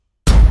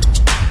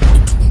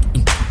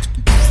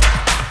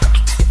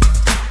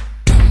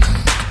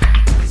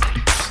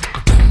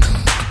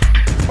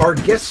Our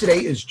guest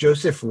today is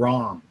Joseph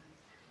Romm.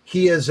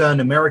 He is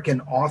an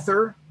American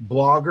author,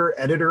 blogger,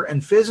 editor,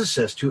 and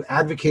physicist who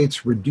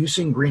advocates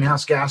reducing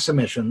greenhouse gas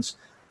emissions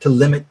to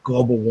limit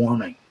global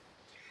warming.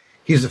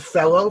 He's a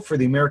fellow for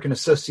the American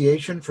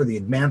Association for the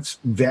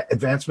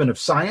Advancement of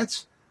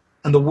Science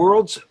and the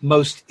world's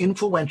most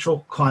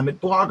influential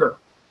climate blogger.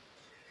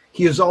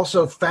 He is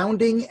also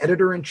founding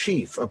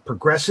editor-in-chief of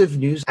progressive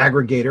news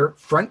aggregator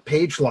Front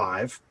Page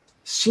Live,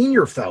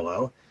 senior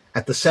fellow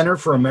at the Center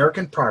for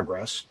American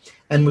Progress,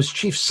 and was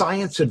chief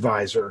science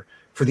advisor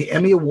for the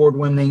Emmy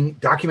Award-winning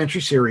documentary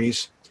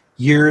series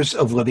Years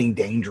of Living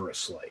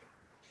Dangerously.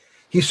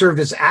 He served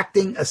as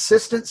acting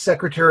assistant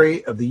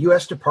secretary of the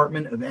U.S.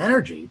 Department of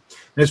Energy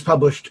and has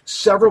published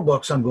several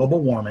books on global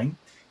warming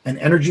and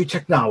energy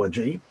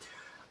technology.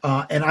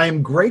 And I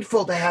am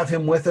grateful to have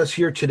him with us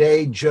here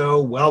today.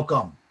 Joe,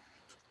 welcome.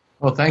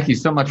 Well, thank you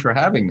so much for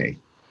having me.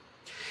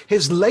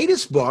 His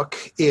latest book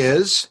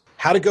is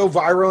How to Go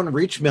Viral and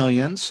Reach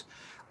Millions,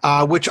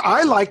 which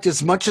I liked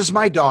as much as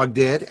my dog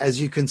did.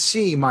 As you can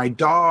see, my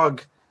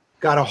dog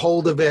got a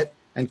hold of it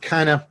and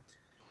kind of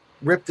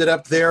ripped it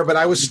up there, but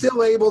I was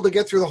still able to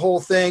get through the whole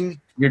thing.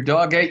 Your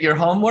dog ate your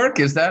homework?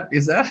 Is that?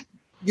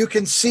 You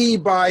can see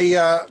by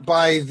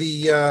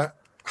the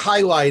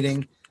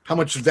highlighting how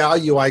much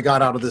value I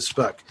got out of this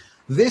book.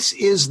 This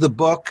is the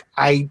book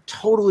I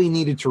totally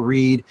needed to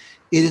read.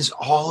 It is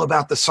all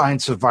about the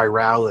science of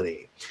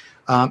virality.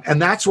 And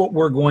that's what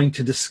we're going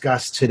to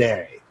discuss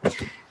today.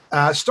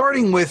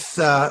 Starting with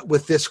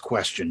this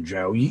question,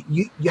 Joe,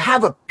 you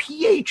have a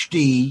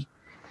PhD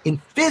in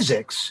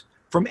physics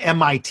from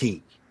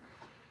MIT,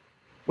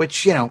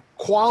 which,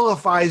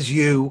 qualifies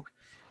you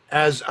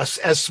as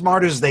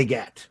smart as they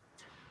get.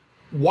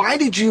 Why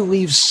did you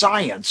leave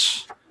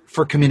science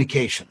for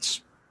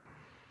communications?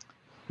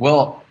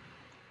 Well,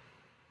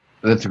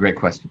 that's a great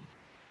question.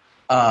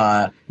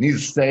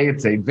 Needless to say,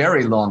 it's a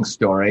very long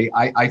story.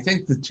 I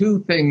think the two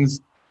things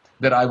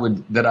that I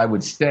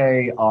would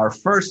say are,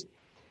 first,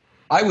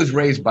 I was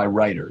raised by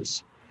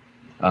writers.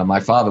 My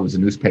father was a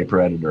newspaper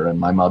editor, and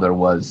my mother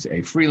was a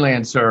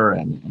freelancer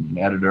and an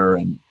editor,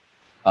 and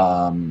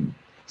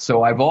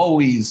so I've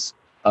always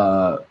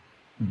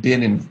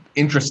been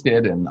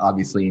interested and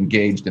obviously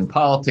engaged in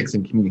politics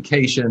and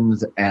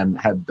communications, and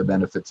had the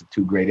benefits of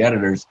two great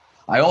editors.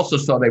 I also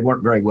saw they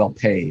weren't very well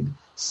paid,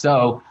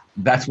 so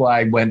that's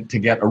why I went to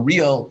get a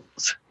real,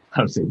 I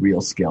don't say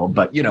real skill,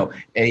 but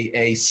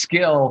a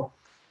skill.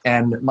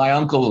 And my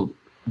uncle,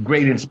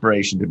 great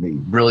inspiration to me,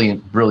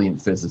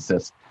 brilliant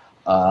physicist,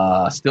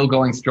 still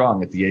going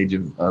strong at the age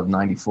of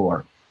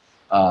 94.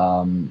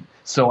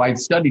 So I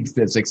studied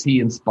physics.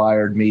 He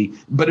inspired me,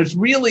 but it's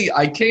really,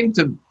 I came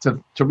to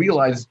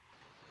realize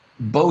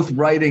both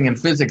writing and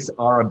physics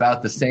are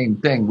about the same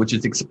thing, which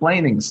is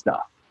explaining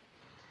stuff.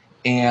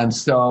 And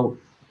so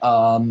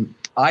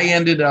I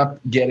ended up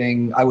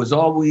I was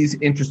always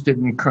interested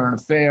in current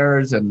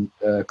affairs, and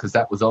because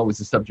that was always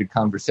a subject of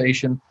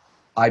conversation.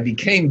 I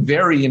became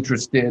very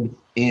interested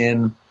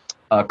in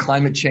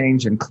climate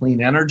change and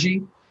clean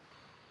energy,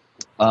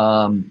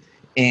 and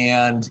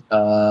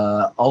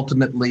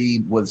ultimately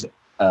was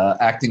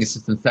acting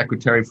assistant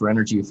secretary for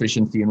energy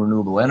efficiency and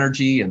renewable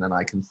energy. And then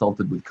I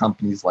consulted with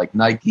companies like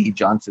Nike,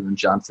 Johnson &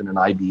 Johnson, and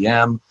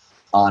IBM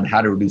on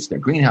how to reduce their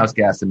greenhouse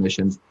gas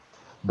emissions.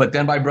 But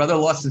then my brother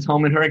lost his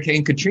home in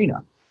Hurricane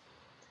Katrina.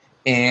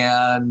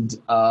 And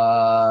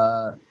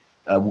 1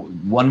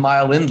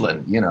 mile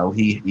inland,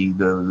 he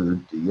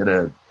had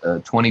a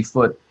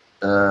 20-foot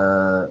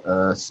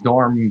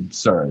storm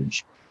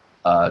surge.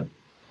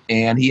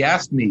 And he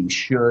asked me,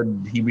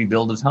 should he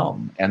rebuild his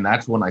home? And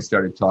that's when I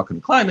started talking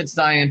to climate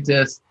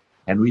scientists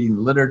and reading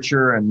the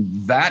literature.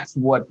 And that's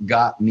what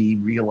got me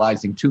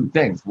realizing two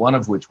things, one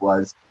of which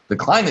was the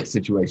climate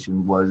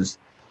situation was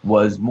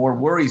more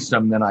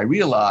worrisome than I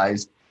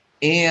realized,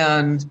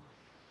 and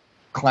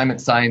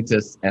climate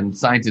scientists and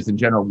scientists in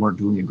general weren't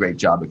doing a great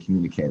job of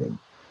communicating.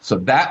 So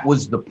that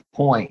was the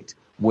point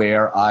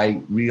where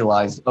I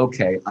realized,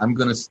 okay, I'm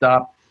going to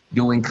stop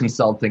doing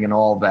consulting and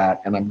all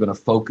that, and I'm going to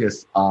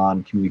focus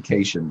on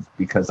communications,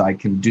 because I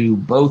can do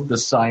both the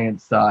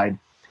science side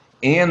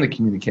and the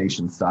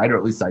communication side, or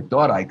at least I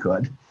thought I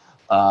could.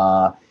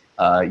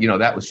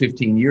 That was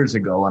 15 years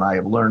ago, and I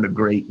have learned a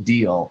great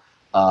deal,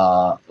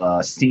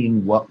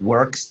 seeing what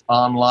works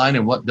online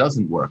and what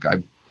doesn't work.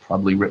 I've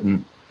probably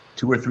written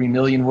 2 or 3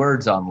 million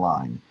words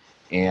online,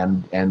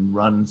 and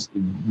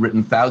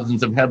written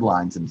thousands of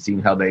headlines and seen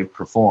how they've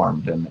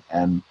performed.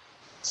 And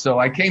so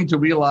I came to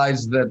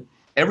realize that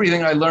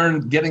everything I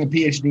learned getting a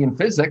PhD in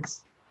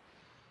physics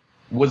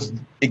was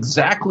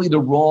exactly the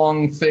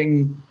wrong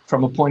thing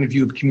from a point of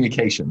view of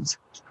communications.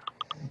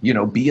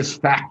 Be as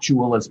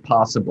factual as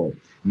possible.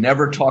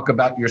 Never talk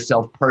about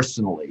yourself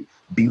personally.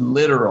 Be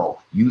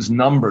literal. Use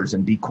numbers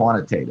and be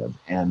quantitative.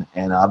 And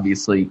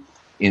obviously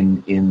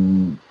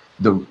in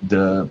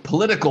the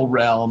political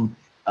realm,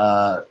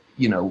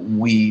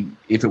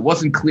 if it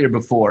wasn't clear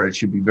before, it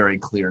should be very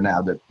clear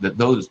now that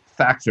those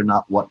facts are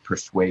not what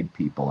persuade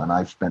people. And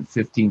I've spent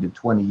 15 to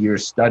 20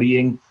 years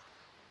studying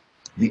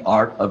the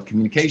art of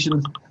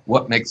communications,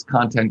 what makes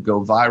content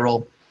go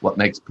viral, what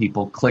makes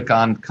people click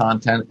on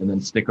content and then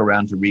stick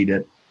around to read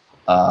it.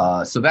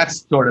 So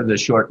that's sort of the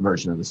short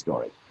version of the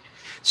story.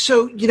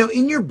 So,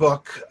 in your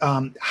book,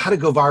 How to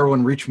Go Viral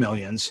and Reach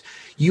Millions,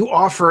 you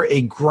offer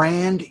a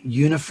grand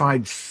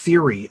unified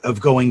theory of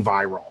going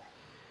viral.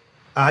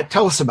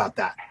 Tell us about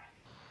that.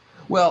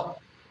 Well,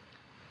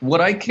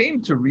 what I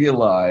came to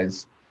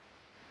realize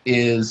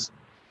is,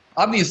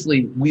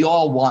 obviously, we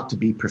all want to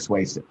be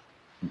persuasive.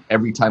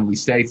 Every time we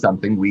say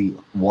something, we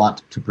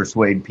want to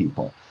persuade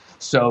people.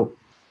 So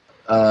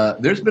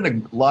there's been a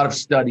lot of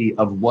study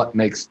of what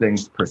makes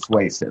things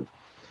persuasive.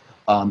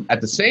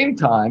 At the same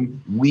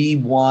time, we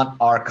want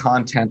our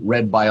content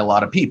read by a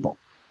lot of people,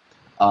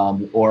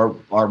 or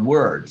our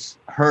words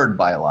heard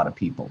by a lot of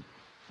people.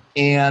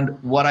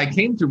 And what I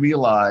came to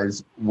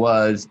realize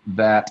was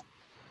that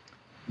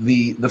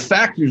the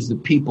factors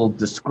that people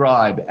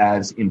describe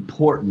as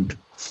important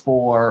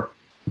for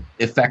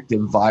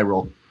effective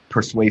viral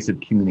persuasive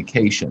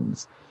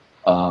communications.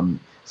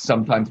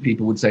 Sometimes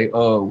people would say,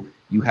 oh,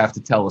 you have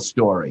to tell a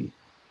story.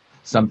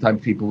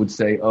 Sometimes people would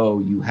say, oh,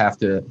 you have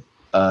to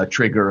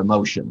trigger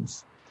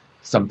emotions.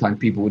 Sometimes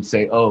people would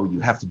say, oh, you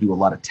have to do a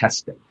lot of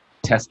testing,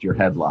 test your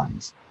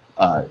headlines,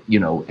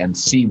 and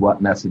see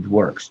what message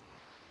works.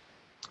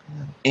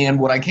 And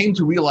what I came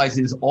to realize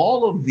is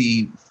all of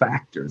the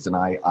factors, and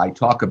I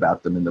talk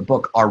about them in the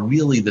book, are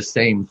really the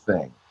same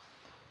thing.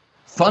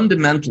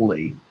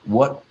 Fundamentally,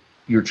 what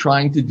you're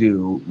trying to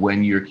do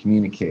when you're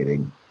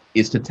communicating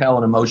is to tell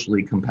an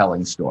emotionally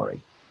compelling story.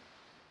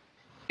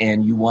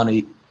 And you want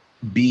to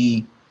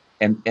be,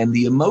 and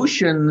the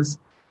emotions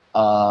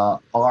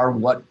are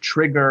what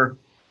trigger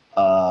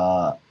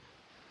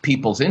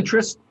people's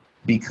interest,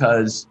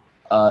 because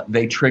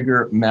they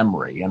trigger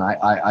memory. And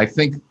I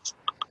think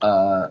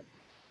the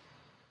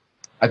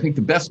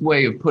best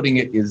way of putting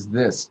it is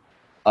this.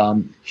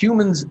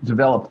 Humans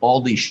develop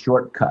all these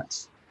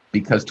shortcuts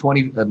because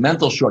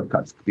mental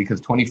shortcuts, because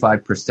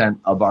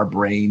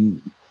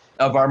 25%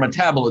 of our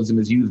metabolism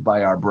is used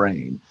by our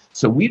brain.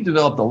 So we've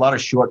developed a lot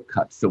of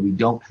shortcuts so we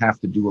don't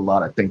have to do a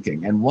lot of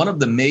thinking. And one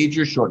of the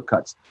major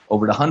shortcuts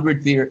over the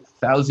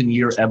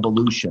 100,000-year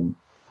evolution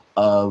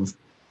of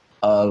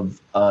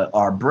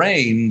our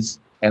brains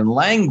and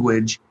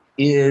language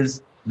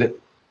is that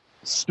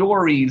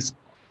stories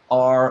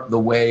are the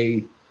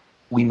way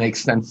we make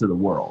sense of the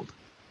world.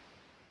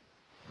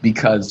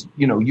 Because,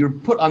 you're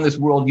put on this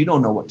world, you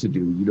don't know what to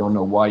do. You don't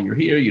know why you're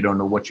here. You don't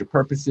know what your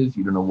purpose is.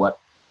 You don't know what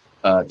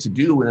to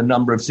do in a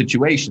number of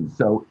situations.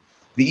 So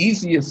the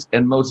easiest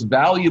and most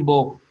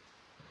valuable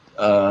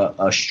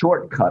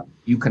shortcut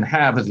you can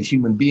have as a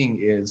human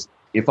being is,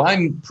 if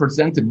I'm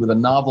presented with a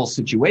novel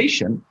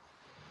situation,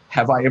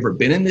 have I ever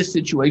been in this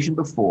situation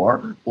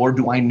before? Or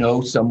do I know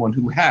someone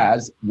who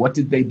has? What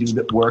did they do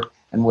that worked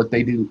and what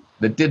they do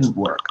that didn't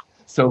work?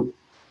 So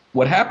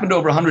what happened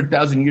over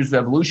 100,000 years of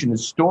evolution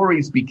is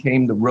stories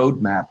became the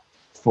roadmap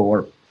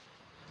for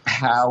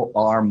how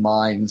our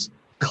minds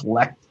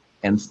collect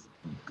and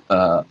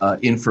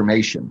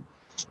information.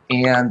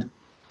 And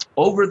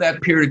over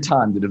that period of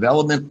time, the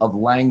development of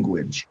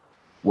language,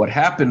 what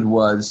happened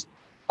was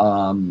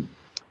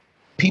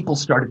people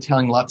started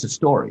telling lots of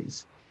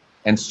stories.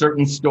 And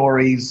certain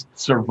stories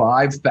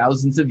survived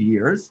thousands of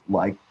years,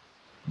 like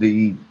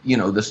the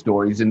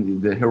stories in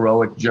the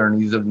heroic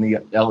journeys of the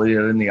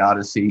Iliad and the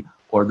Odyssey,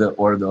 or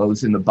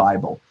those in the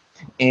Bible.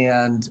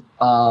 And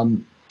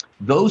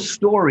those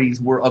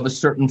stories were of a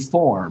certain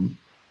form,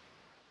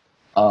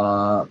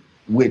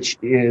 which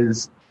I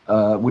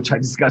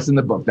discuss in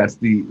the book. That's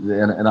we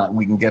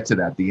can get to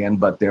that, the end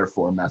but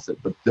therefore method.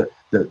 But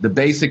the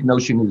basic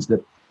notion is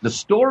that the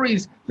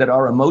stories that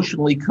are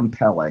emotionally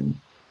compelling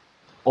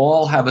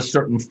all have a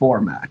certain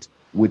format,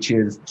 which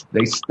is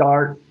they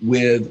start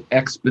with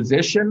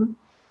exposition,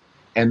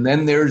 and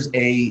then there's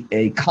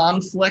a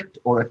conflict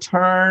or a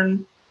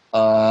turn,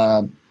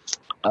 and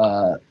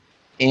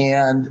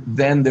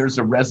then there's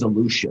a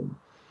resolution.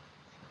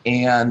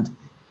 And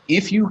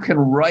if you can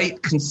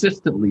write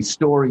consistently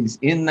stories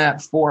in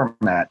that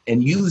format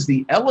and use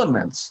the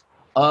elements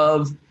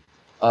of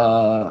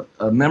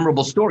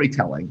memorable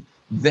storytelling,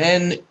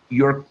 then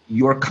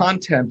your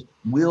content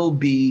will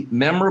be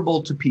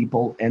memorable to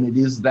people, and it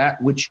is that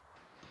which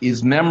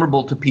is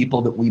memorable to people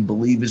that we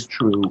believe is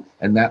true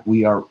and that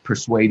we are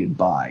persuaded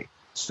by.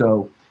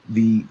 So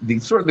the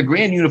sort of the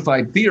grand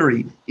unified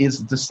theory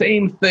is the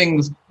same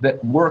things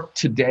that work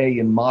today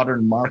in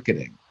modern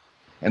marketing,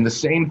 and the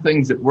same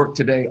things that work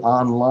today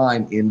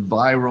online in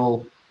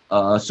viral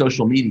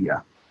social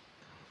media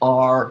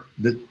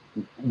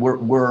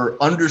were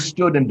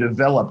understood and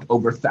developed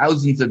over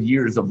thousands of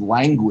years of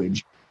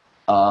language,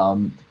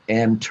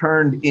 and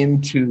turned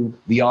into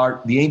the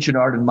ancient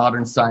art and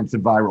modern science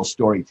of viral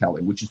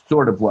storytelling, which is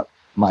sort of what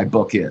my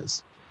book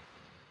is.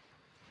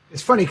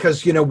 It's funny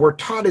because, we're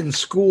taught in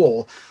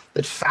school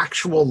that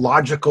factual,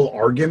 logical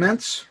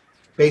arguments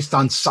based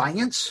on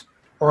science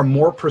are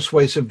more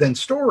persuasive than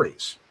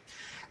stories.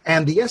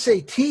 And the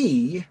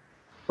SAT,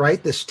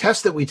 right, this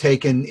test that we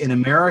take in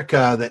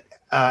America that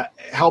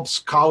helps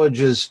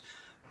colleges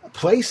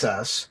place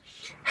us,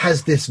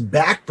 has this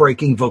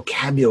backbreaking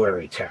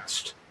vocabulary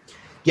test.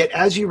 Yet,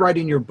 as you write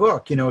in your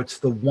book, it's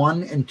the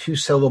 1 and 2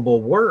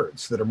 syllable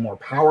words that are more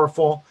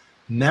powerful,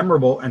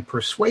 memorable, and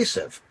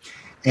persuasive.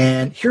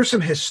 And here's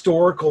some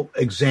historical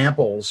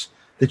examples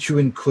that you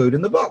include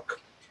in the book.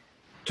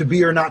 To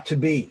be or not to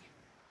be.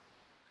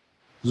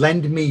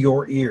 Lend me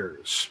your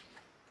ears.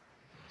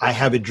 I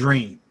have a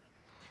dream.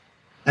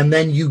 And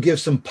then you give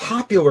some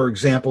popular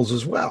examples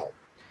as well.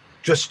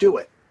 Just do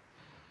it.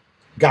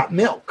 Got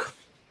milk.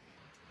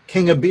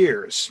 King of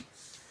beers.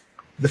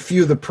 The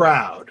few, the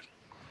proud.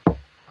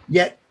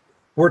 Yet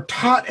we're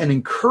taught and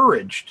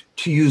encouraged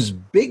to use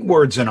big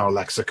words in our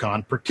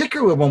lexicon,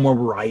 particularly when we're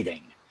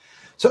writing.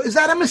 So is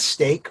that a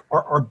mistake?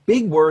 Are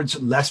big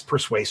words less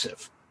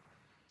persuasive?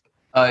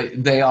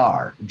 They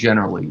are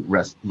generally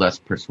less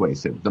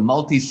persuasive. The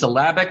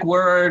multisyllabic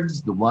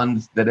words, the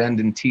ones that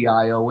end in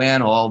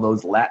tion, all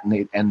those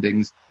Latinate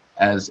endings,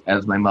 as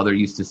my mother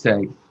used to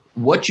say,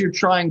 what you're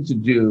trying to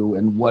do,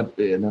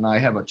 and I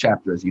have a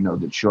chapter, as you know,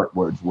 that short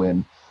words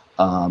win.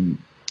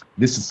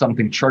 This is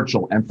something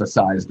Churchill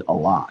emphasized a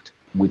lot,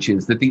 which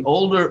is that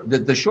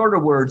the shorter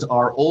words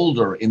are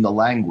older in the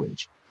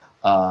language,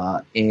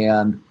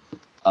 and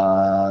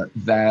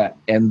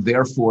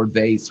therefore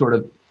they sort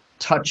of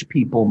touch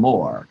people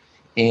more.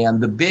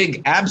 And the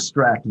big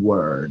abstract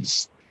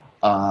words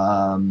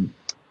don't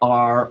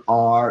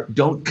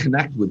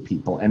connect with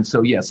people. And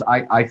so, yes,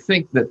 I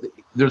think that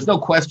there's no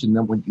question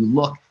that when you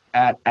look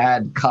at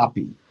ad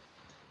copy,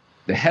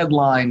 the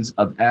headlines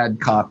of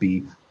ad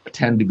copy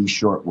tend to be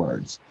short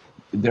words.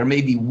 There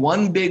may be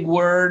one big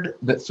word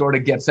that sort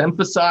of gets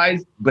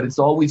emphasized, but it's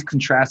always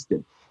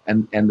contrasted.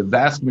 And the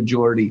vast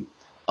majority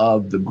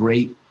of the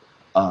great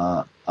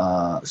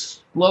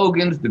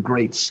slogans, the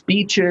great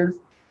speeches,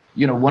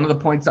 one of the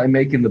points I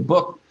make in the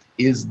book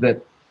is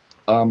that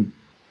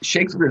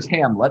Shakespeare's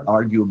Hamlet,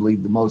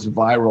 arguably the most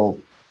viral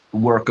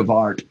work of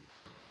art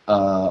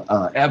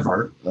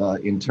ever,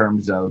 in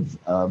terms of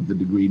the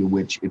degree to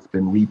which it's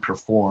been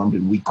reperformed,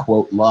 and we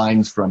quote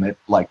lines from it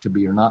like To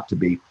Be or Not to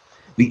Be.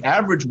 The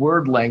average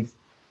word length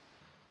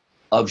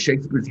of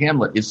Shakespeare's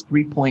Hamlet is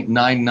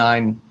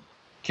 3.99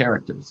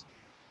 characters,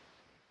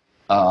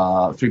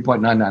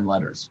 3.99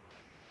 letters,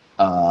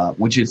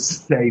 which is to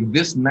say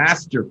this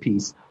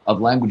masterpiece of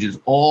language is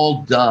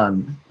all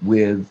done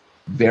with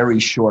very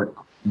short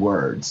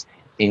words.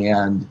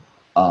 And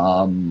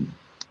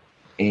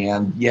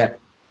yet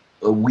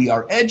we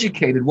are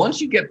educated. Once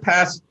you get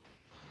past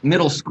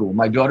middle school,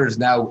 my daughter is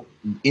now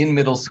in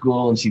middle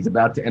school and she's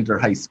about to enter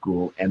high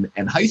school, and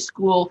high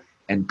school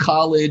and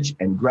college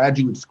and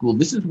graduate school,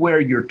 this is where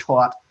you're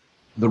taught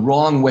the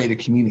wrong way to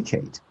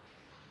communicate.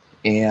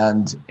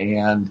 And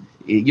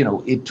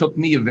it took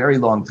me a very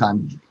long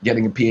time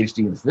getting a PhD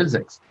in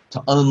physics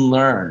to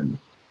unlearn.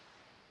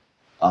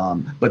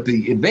 But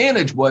the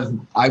advantage was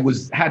I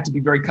had to be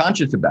very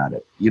conscious about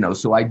it,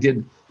 so I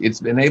did. It's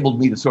enabled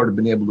me to sort of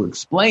been able to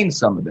explain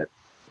some of it.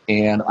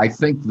 And I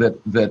think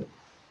that the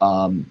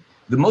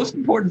most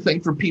important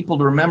thing for people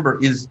to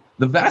remember is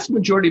the vast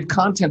majority of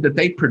content that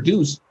they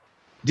produce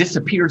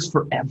disappears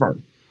forever.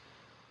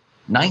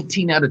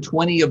 19 out of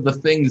 20 of the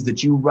things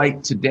that you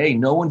write today,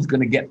 no one's going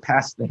to get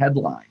past the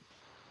headline.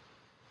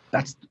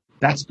 That's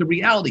the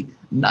reality.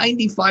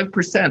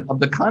 95% of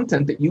the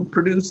content that you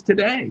produce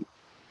today,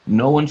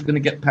 no one's going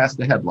to get past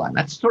the headline.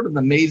 That's sort of an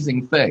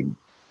amazing thing.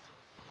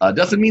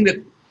 Doesn't mean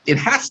that it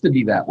has to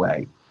be that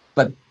way,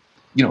 but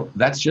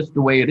that's just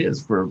the way it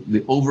is for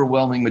the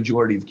overwhelming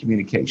majority of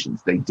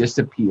communications. They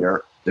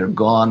disappear. They're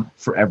gone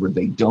forever.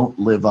 They don't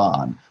live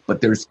on.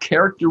 But there's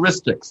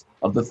characteristics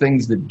of the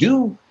things that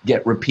do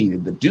get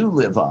repeated, that do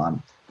live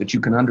on, that you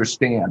can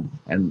understand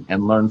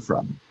and learn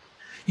from.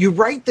 You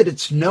write that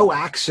it's no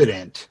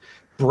accident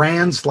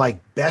brands like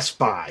Best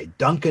Buy,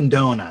 Dunkin'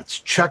 Donuts,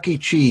 Chuck E.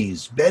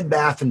 Cheese, Bed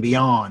Bath &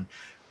 Beyond,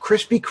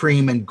 Krispy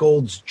Kreme, and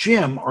Gold's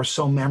Gym are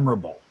so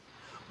memorable.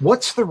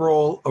 What's the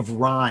role of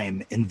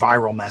rhyme in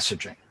viral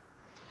messaging?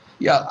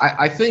 Yeah,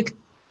 I think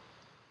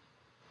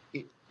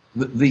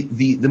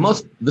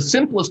the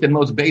simplest and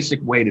most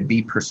basic way to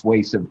be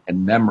persuasive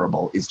and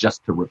memorable is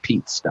just to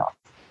repeat stuff.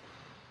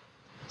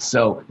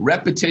 So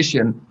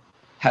repetition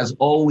has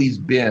always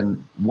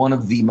been one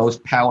of the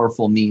most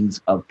powerful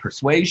means of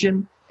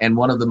persuasion and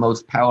one of the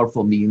most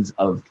powerful means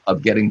of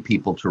getting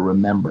people to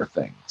remember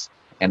things.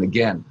 And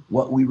again,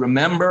 what we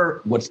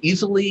remember, what's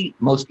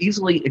most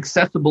easily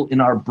accessible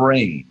in our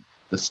brain,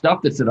 the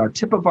stuff that's at our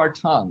tip of our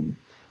tongue,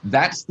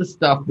 that's the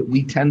stuff that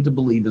we tend to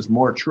believe is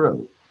more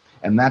true.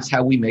 And that's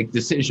how we make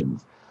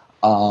decisions.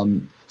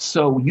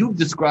 So you've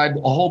described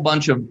a whole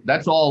bunch of,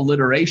 that's all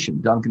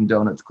alliteration, Dunkin'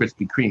 Donuts,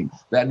 Krispy Kreme.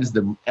 That is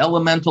the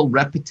elemental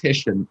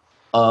repetition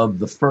of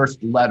the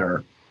first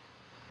letter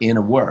in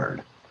a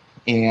word.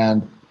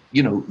 And,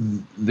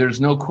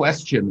 there's no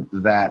question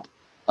that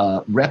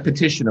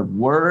repetition of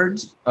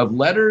words, of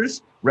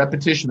letters,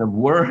 repetition of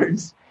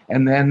words,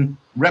 and then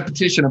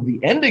repetition of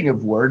the ending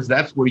of words,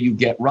 that's where you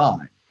get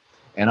rhyme.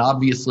 And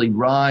obviously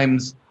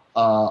rhymes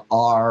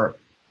are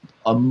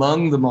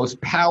among the most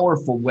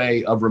powerful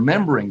way of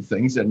remembering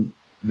things. And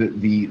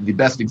the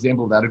best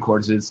example of that, of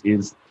course, is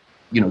this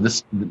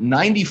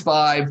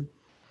 95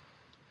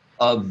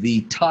 of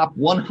the top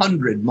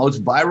 100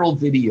 most viral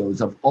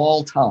videos of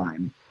all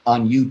time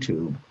on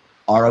YouTube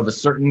are of a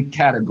certain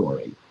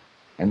category,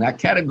 and that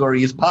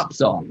category is pop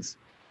songs.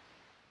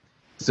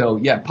 So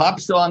yeah,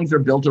 pop songs are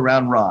built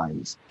around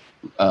rhymes,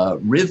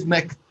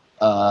 rhythmic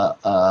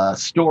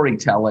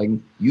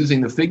storytelling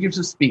using the figures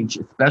of speech,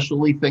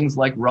 especially things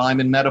like rhyme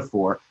and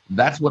metaphor.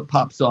 That's what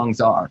pop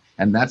songs are,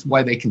 and that's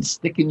why they can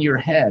stick in your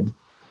head.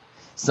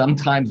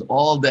 Sometimes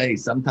all day,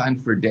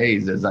 sometimes for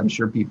days, as I'm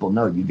sure people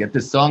know. You get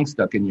this song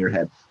stuck in your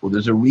head. Well,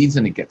 there's a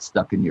reason it gets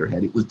stuck in your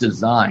head. It was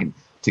designed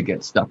to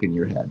get stuck in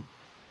your head.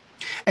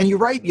 And you're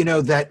right,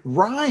 that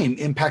rhyme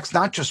impacts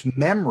not just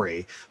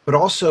memory, but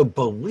also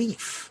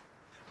belief,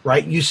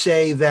 right? You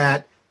say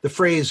that the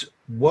phrase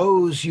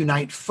woes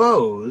unite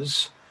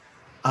foes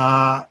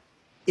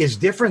is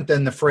different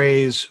than the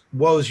phrase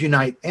woes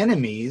unite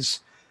enemies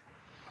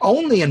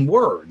only in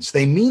words.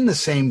 They mean the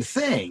same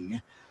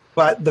thing.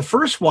 But the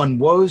first one,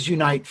 woes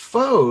unite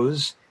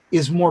foes,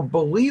 is more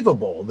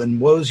believable than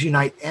woes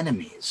unite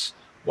enemies.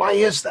 Why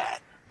is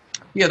that?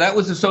 Yeah, that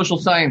was a social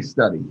science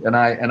study, and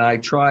I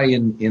try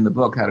in the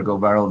book How to Go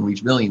Viral and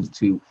Reach Millions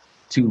to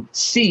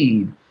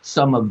seed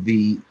some of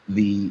the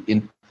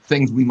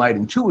things we might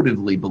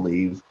intuitively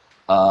believe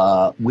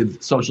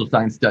with social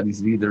science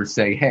studies that either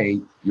say,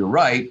 hey, you're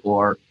right,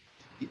 or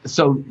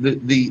so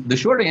the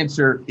short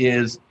answer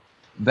is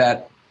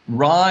that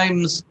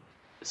rhymes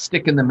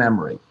stick in the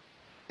memory.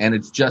 And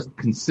it's just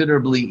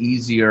considerably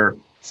easier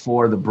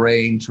for the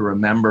brain to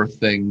remember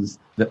things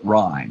that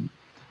rhyme.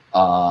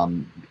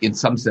 In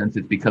some sense,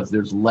 it's because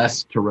there's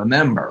less to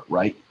remember,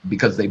 right?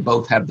 Because they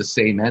both have the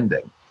same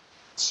ending.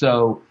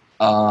 So,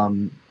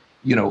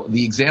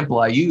 the example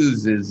I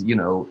use is,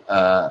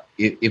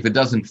 if it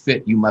doesn't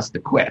fit, you must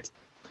acquit.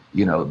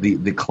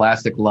 The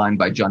classic line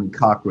by Johnny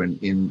Cochran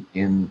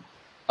in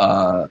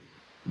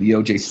the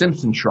O.J.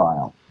 Simpson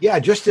trial. Yeah,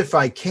 just if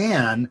I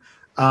can.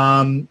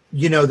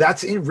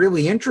 That's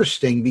really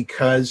interesting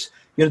because,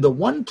 the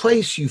one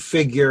place you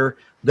figure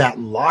that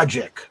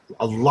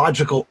a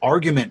logical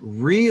argument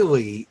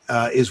really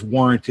is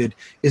warranted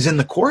is in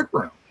the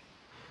courtroom,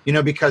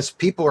 because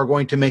people are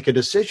going to make a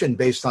decision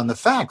based on the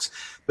facts.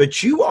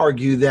 But you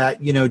argue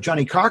that,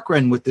 Johnny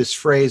Cochran with this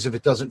phrase, if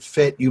it doesn't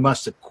fit, you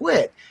must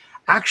acquit,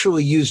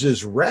 actually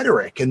uses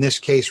rhetoric, in this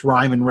case,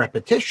 rhyme and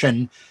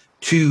repetition,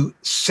 to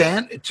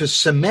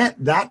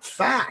cement that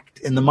fact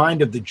in the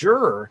mind of the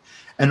juror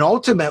and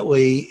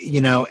ultimately,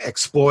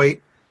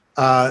 exploit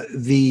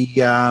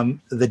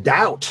the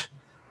doubt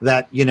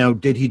that,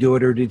 did he do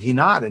it or did he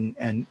not,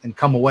 and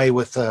come away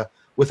with a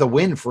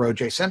win for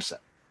O.J. Simpson.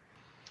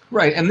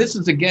 Right, and this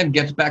is again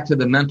gets back to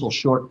the mental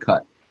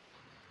shortcut.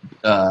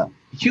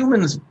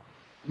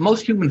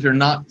 Most humans are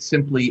not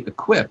simply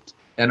equipped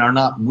and are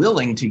not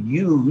willing to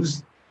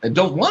use, and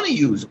don't want to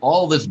use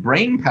all this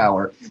brain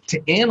power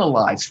to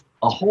analyze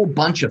a whole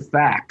bunch of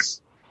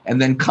facts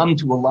and then come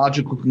to a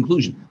logical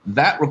conclusion.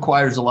 That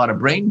requires a lot of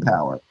brain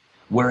power.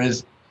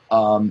 Whereas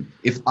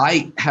if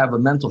I have a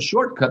mental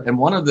shortcut, and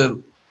one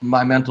of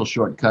my mental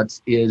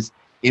shortcuts is,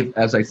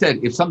 as I said,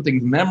 if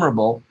something's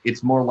memorable,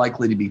 it's more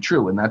likely to be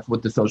true. And that's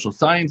what the social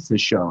science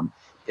has shown.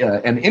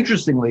 And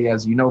interestingly,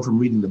 as you know from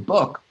reading the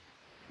book,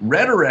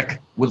 rhetoric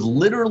was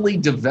literally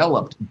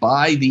developed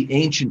by the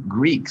ancient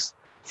Greeks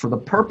for the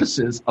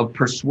purposes of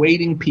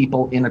persuading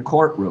people in a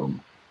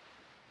courtroom.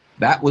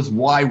 That was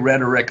why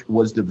rhetoric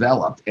was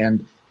developed.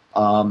 And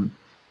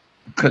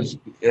because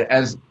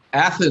as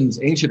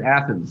ancient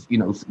Athens,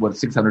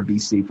 600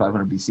 BC,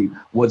 500 BC,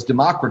 was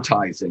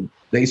democratizing,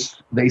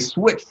 they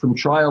switched from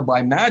trial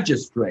by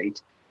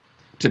magistrate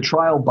to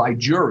trial by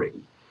jury.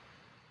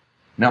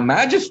 Now,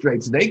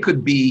 magistrates, they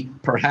could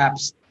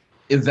perhaps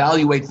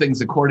evaluate things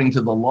according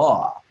to the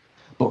law.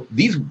 But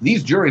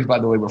these juries, by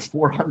the way, were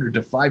 400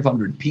 to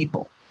 500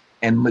 people.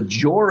 And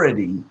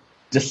majority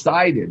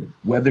decided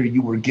whether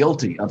you were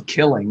guilty of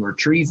killing or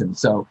treason.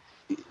 So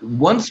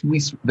once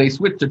they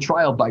switched to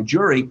trial by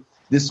jury,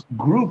 this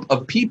group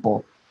of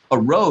people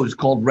arose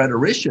called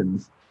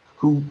rhetoricians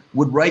who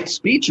would write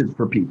speeches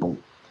for people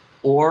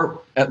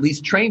or at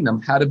least train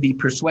them how to be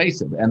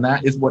persuasive. And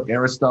that is what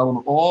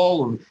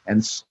Aristotle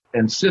and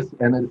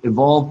it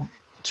evolved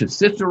to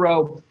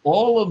Cicero.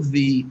 All of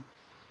the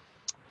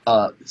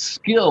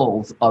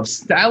skills of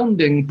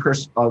sounding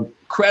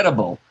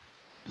credible,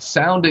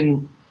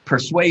 sounding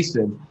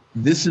persuasive,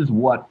 this is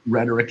what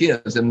rhetoric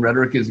is. And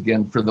rhetoric is,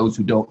 again, for those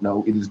who don't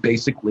know, it is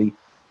basically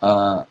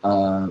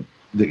the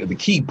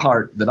key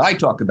part that I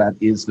talk about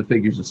is the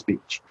figures of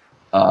speech.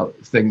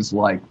 Things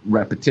like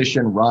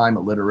repetition, rhyme,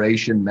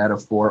 alliteration,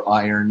 metaphor,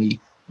 irony.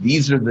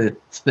 These are the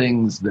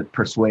things that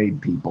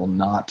persuade people,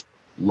 not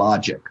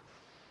logic.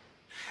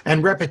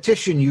 And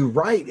repetition, you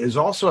write, is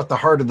also at the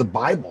heart of the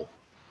Bible,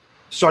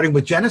 starting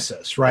with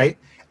Genesis, right?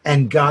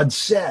 And God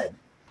said,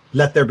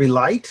 let there be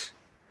light,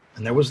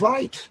 and there was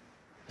light.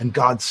 And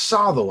God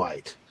saw the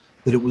light,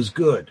 that it was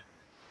good.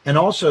 And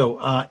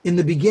also, in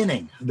the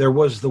beginning, there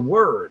was the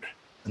Word,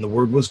 and the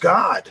Word was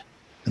God,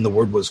 and the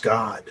Word was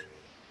God.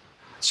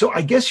 So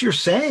I guess you're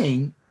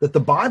saying that the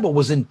Bible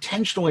was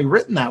intentionally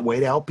written that way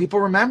to help people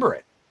remember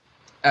it.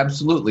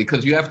 Absolutely,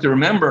 because you have to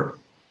remember,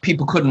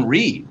 people couldn't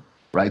read,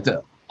 right?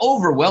 The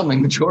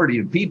overwhelming majority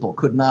of people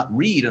could not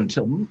read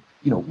until,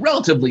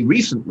 relatively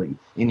recently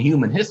in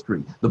human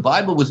history. The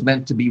Bible was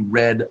meant to be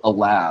read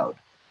aloud.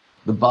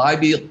 The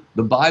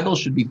Bible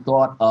should be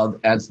thought of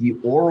as the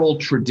oral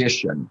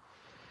tradition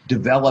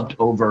developed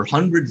over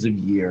hundreds of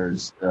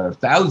years,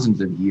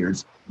 thousands of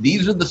years.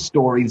 These are the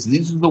stories,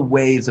 these are the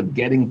ways of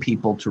getting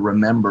people to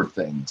remember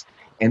things.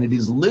 And it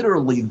is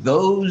literally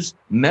those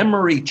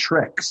memory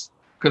tricks.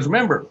 Because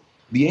remember,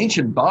 the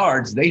ancient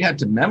bards, they had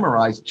to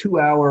memorize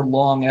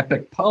 2-hour-long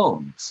epic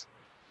poems.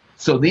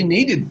 So they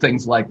needed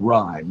things like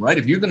rhyme, right?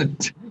 If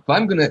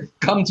I'm going to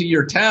come to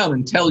your town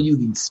and tell you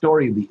the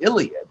story of the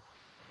Iliad,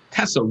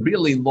 that's a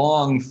really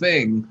long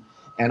thing.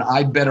 And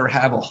I better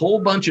have a whole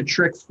bunch of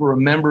tricks for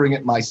remembering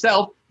it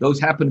myself. Those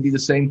happen to be the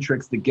same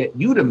tricks that get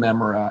you to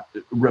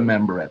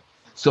remember it.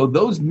 So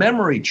those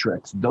memory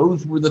tricks,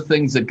 those were the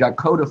things that got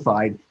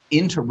codified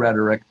into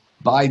rhetoric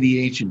by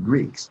the ancient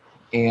Greeks.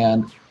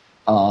 And,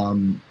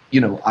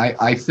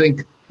 I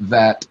think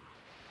that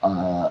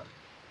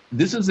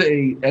this is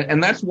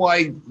and that's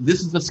why this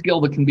is a skill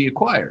that can be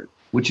acquired,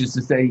 which is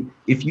to say,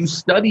 if you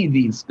study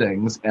these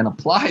things and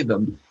apply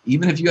them,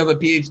 even if you have a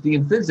PhD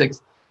in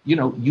physics,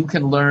 you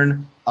can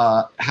learn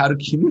how to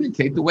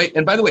communicate the way.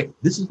 And by the way,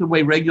 this is the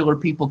way regular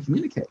people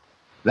communicate.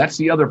 That's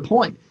the other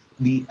point.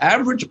 The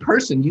average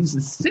person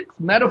uses 6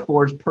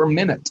 metaphors per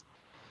minute,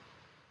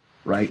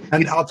 right?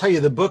 And I'll tell you,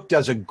 the book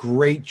does a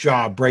great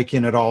job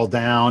breaking it all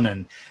down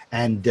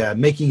and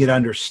making it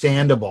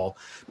understandable.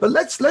 But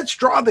let's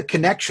draw the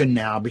connection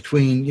now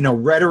between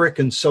rhetoric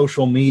and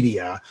social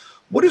media.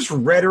 What does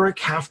rhetoric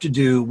have to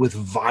do with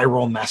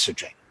viral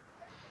messaging?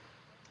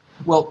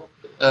 Well,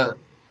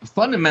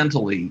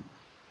 fundamentally,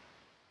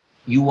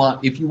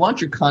 if you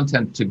want your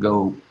content to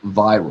go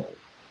viral,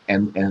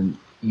 and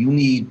you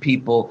need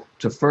people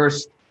to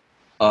first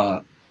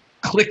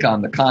click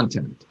on the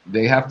content.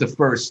 They have to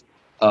first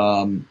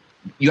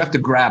you have to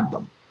grab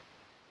them,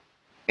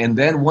 and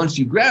then once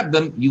you grab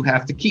them, you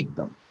have to keep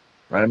them,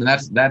 right? I mean,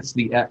 that's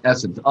the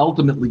essence.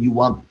 Ultimately, you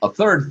want a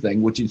third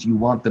thing, which is you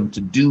want them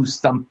to do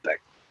something.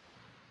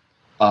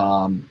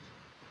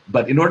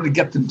 But in order to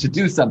get them to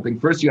do something,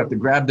 first you have to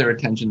grab their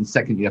attention.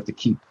 Second, you have to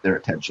keep their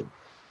attention.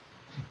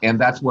 And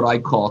that's what I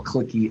call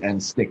clicky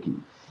and sticky.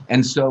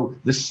 And so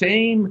the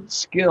same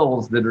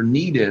skills that are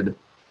needed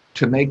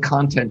to make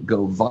content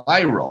go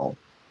viral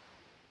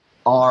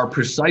are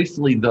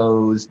precisely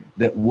those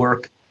that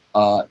work,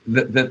 are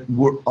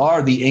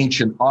the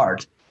ancient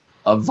art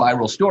of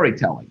viral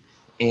storytelling.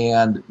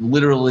 And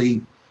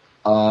literally,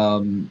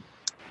 and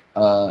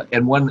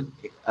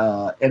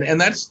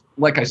that's,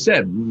 like I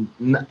said,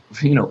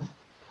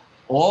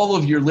 all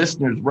of your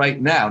listeners right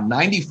now,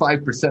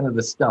 95% of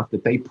the stuff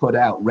that they put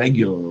out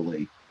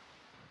regularly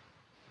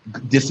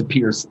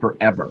disappears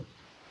forever,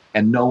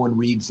 and no one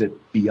reads it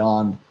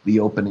beyond the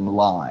opening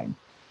line,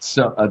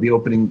 so the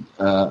opening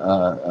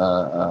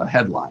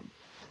headline.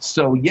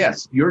 So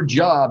yes, your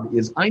job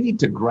is, I need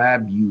to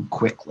grab you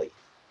quickly,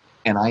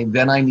 and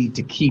then I need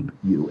to keep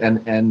you.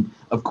 And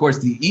of course,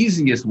 the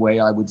easiest way,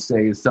 I would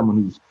say, is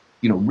someone who's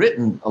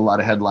written a lot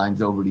of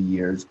headlines over the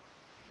years,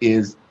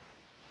 is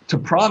to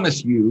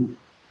promise you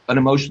an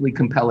emotionally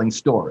compelling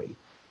story.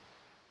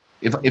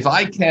 If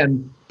I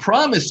can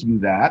promise you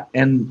that,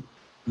 and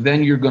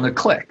then you're going to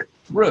click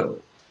through.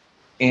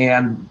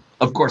 And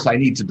of course, I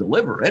need to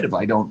deliver it. If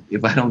I don't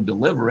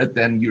deliver it,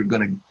 then you're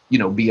going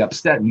to be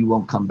upset and you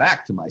won't come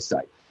back to my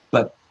site.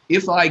 But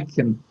if I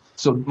can,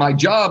 so my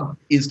job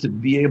is to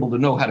be able to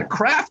know how to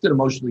craft an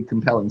emotionally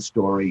compelling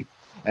story,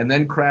 and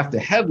then craft a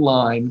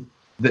headline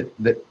that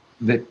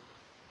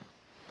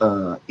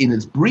in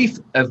as brief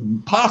as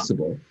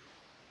possible,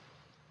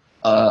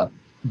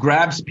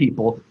 grabs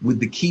people with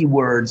the key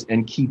words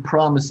and key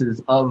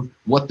promises of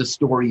what the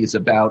story is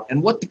about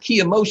and what the key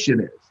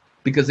emotion is.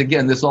 Because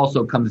again, this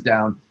also comes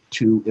down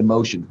to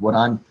emotions.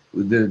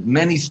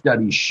 Many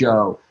studies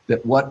show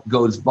that what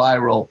goes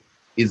viral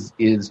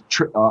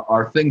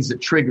are things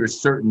that trigger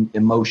certain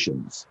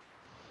emotions.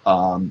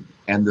 And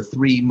the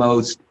 3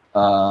 most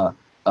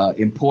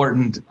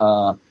important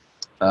are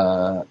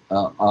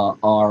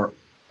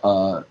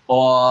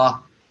awe,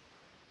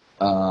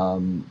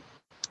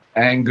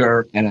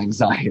 anger, and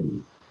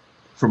anxiety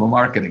from a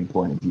marketing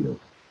point of view.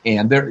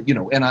 And there,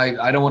 and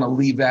I don't want to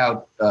leave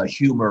out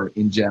humor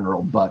in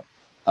general, but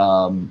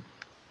from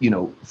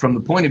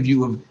the point of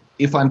view of,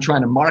 if I'm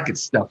trying to market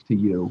stuff to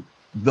you,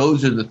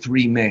 those are the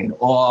 3 main.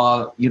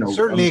 Awe,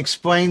 certainly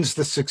explains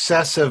the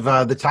success of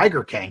the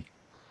Tiger King.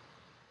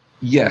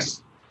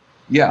 Yes.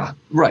 Yeah.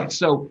 Right.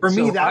 So for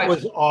me, that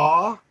was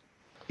awe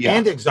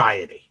and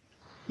anxiety.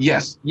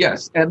 Yes.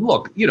 And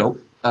look,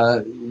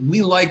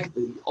 we like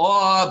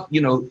awe,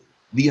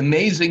 the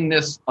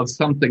amazingness of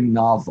something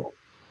novel,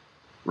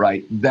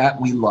 right? That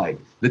we like.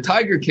 The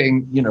Tiger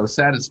King,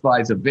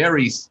 satisfies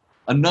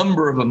a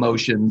number of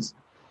emotions,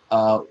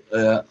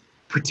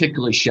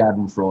 particularly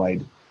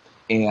Schadenfreude,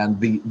 and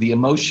the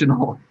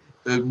emotional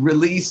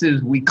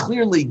releases we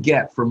clearly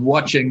get from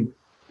watching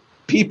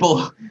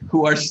people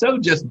who are so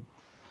just,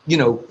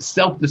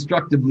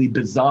 self-destructively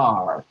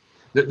bizarre.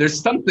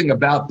 There's something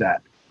about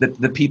that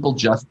the people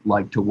just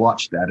like to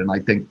watch that. And I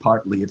think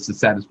partly it's the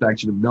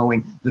satisfaction of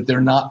knowing that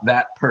they're not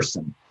that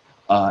person.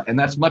 And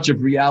that's much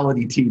of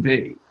reality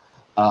TV.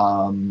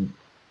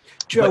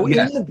 Joe,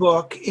 yes. in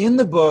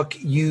the book,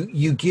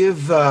 you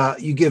give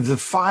the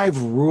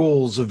 5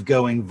 rules of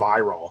going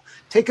viral.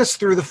 Take us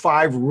through the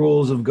 5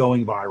 rules of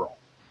going viral.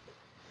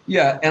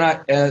 Yeah,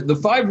 and the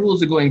 5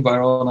 rules of going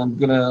viral, and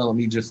let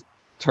me just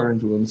turn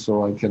to them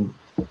so I can.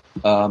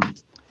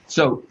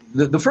 So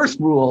the first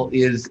rule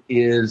is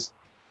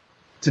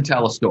to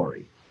tell a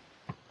story.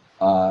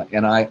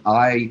 And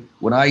I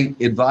when I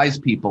advise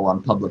people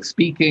on public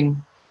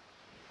speaking,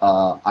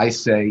 I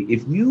say,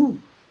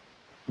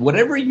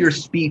 whatever your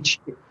speech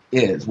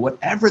is,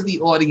 whatever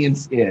the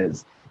audience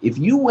is, if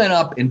you went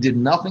up and did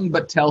nothing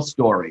but tell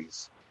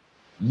stories,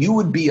 you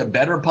would be a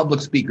better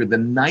public speaker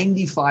than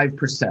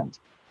 95%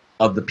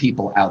 of the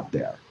people out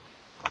there.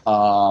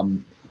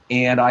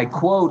 And I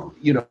quote,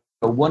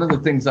 one of the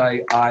things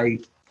I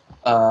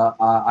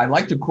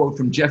like to quote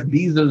from Jeff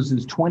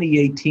Bezos'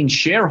 2018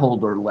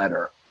 shareholder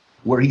letter,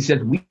 where he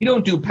said, "We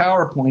don't do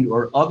PowerPoint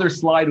or other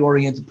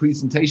slide-oriented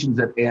presentations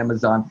at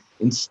Amazon.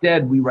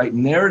 Instead, we write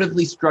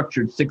narratively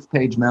structured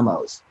 6-page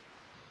memos."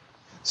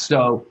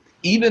 So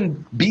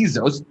even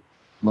Bezos,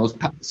 most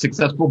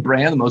successful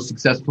brand, the most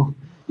successful,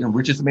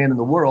 richest man in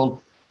the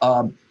world,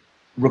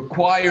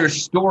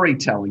 requires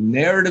storytelling,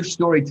 narrative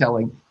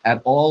storytelling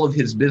at all of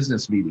his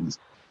business meetings.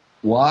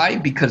 Why?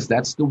 Because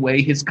that's the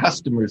way his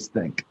customers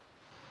think.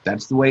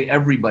 That's the way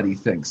everybody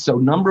thinks. So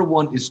number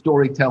 1 is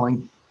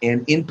storytelling.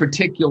 And in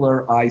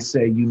particular, I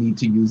say you need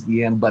to use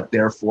the and, but,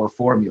 therefore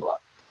formula.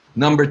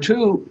 Number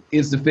 2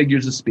 is the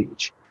figures of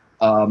speech.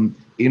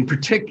 In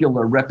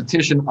particular,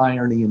 repetition,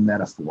 irony, and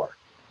metaphor.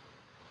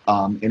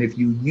 And if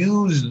you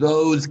use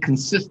those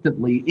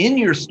consistently in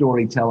your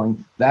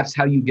storytelling, that's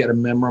how you get a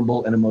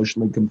memorable and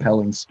emotionally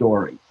compelling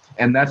story.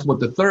 And that's what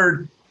the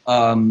third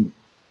of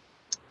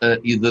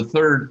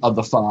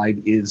the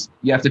 5 is.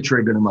 You have to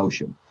trigger an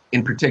emotion.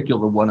 In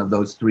particular, one of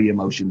those 3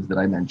 emotions that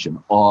I mentioned,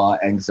 awe,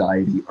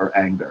 anxiety, or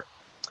anger.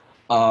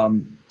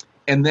 And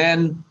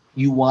then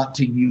you want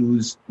to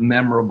use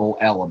memorable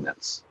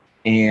elements.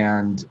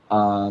 And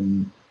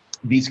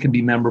these can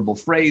be memorable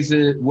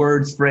phrases,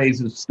 words,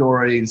 phrases,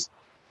 stories.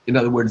 In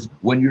other words,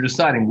 when you're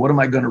deciding, what am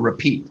I going to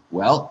repeat?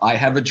 Well, I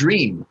have a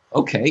dream.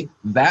 Okay,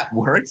 that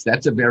works.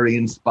 That's a very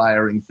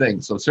inspiring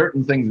thing. So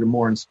certain things are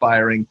more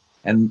inspiring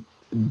and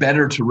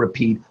better to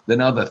repeat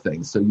than other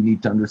things. So you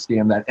need to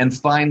understand that. And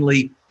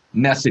finally,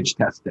 message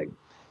testing.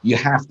 You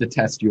have to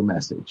test your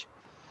message.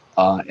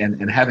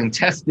 And having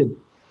tested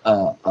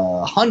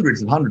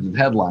hundreds and hundreds of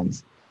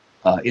headlines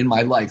in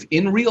my life,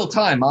 in real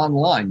time,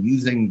 online,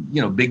 using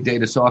big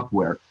data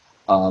software,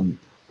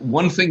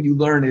 one thing you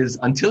learn is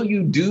until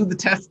you do the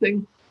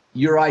testing,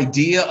 your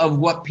idea of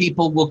what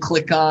people will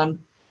click on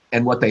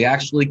and what they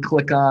actually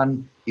click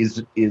on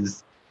is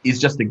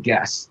just a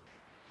guess.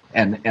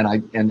 And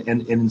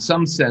in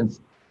some sense,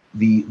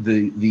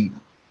 the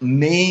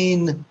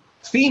main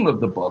theme of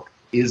the book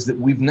is that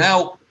we've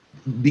now,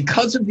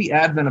 because of the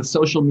advent of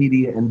social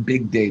media and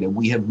big data,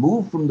 we have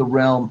moved from the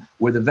realm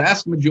where the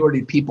vast majority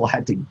of people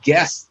had to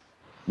guess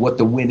what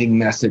the winning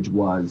message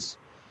was,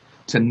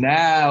 to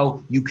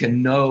now you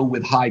can know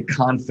with high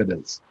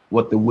confidence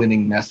what the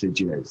winning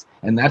message is.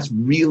 And that's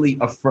really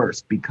a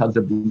first because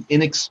of the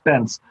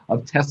inexpense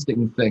of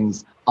testing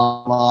things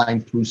online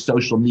through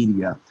social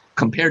media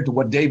compared to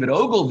what David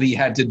Ogilvy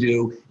had to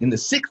do in the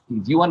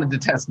 60s. You wanted to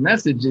test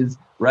messages,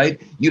 right?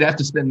 You'd have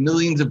to spend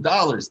millions of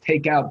dollars,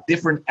 take out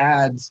different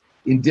ads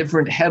in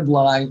different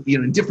headlines,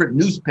 in different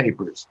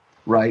newspapers,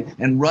 right?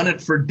 And run it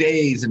for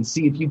days and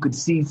see if you could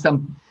see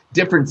some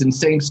difference in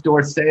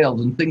same-store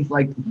sales and things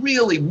like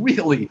really,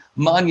 really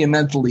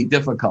monumentally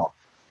difficult.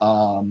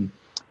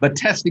 But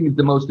testing is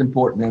the most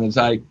important. And as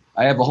I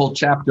have a whole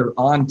chapter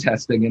on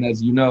testing. And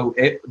as you know,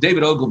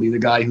 David Ogilvy, the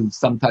guy who's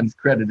sometimes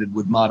credited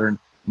with modern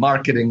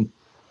marketing,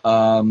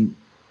 he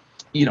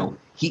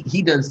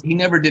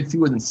never did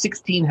fewer than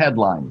 16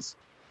 headlines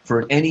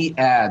for any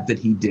ad that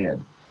he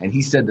did. And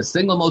he said the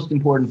single most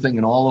important thing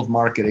in all of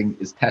marketing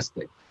is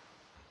testing.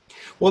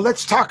 Well,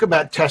 let's talk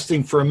about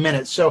testing for a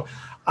minute. So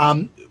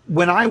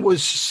when I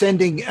was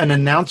sending an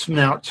announcement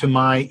out to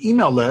my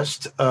email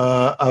list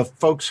of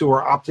folks who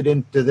are opted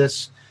into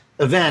this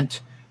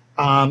event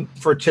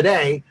for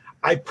today,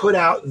 I put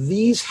out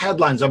these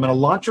headlines. I'm going to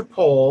launch a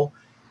poll,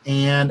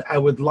 and I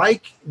would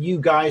like you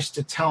guys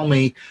to tell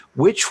me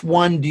which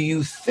one do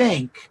you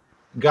think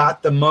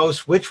got the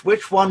most,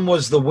 which one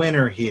was the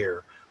winner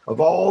here of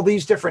all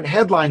these different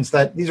headlines.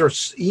 That these are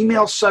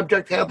email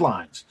subject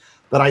headlines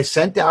that I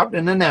sent out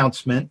an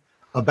announcement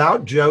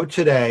about Joe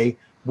today.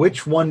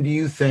 Which one do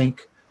you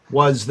think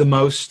was the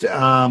most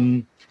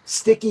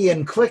sticky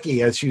and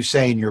clicky, as you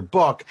say in your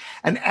book?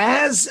 And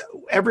as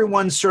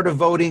everyone's sort of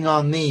voting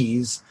on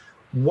these,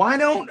 why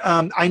don't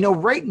I know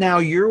right now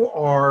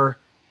you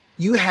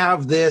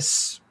have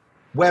this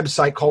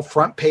website called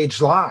Front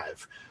Page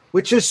Live,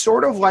 which is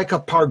sort of like a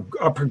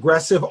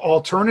progressive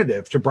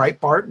alternative to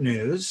Breitbart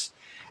News.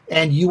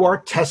 And you are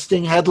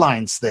testing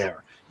headlines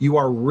there. You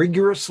are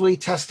rigorously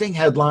testing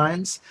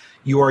headlines.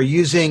 You are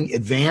using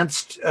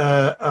advanced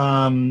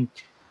data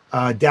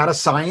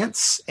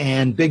science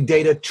and big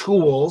data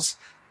tools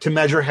to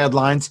measure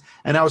headlines.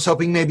 And I was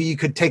hoping maybe you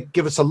could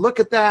give us a look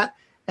at that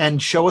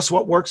and show us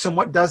what works and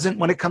what doesn't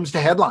when it comes to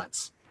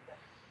headlines.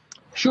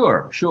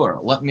 Sure.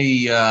 Let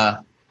me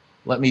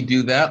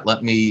do that.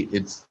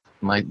 It's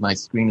my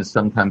screen is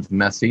sometimes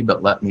messy,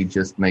 but let me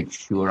just make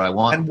sure I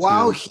want. And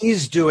while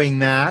he's doing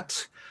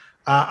that,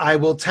 I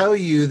will tell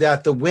you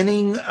that the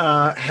winning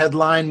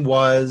headline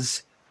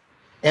was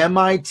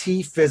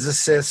MIT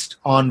physicist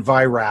on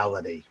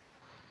virality.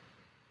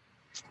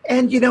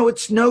 And,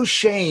 it's no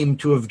shame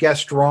to have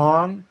guessed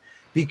wrong,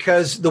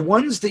 because the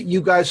ones that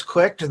you guys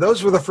clicked,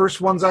 those were the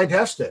first ones I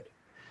tested.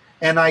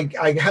 And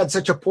I had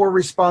such a poor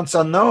response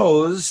on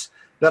those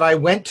that I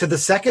went to the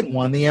second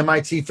one, the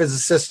MIT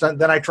physicist.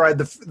 Then I tried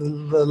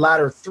the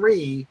latter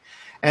three.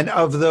 And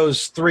of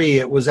those three,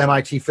 it was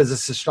MIT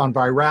physicist on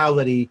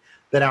virality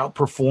that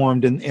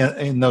outperformed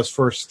in those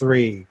first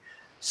three.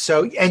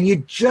 So, and you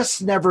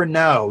just never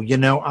know,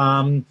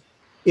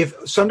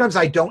 if sometimes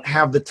I don't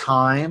have the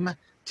time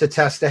to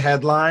test a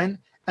headline,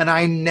 and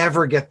I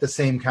never get the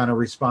same kind of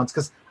response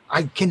because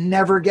I can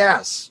never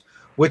guess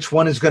which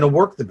one is going to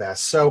work the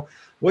best. So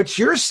what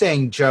you're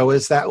saying, Joe,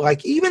 is that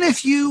even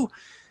if you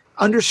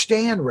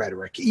understand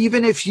rhetoric,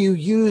 even if you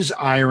use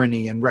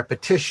irony and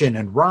repetition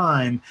and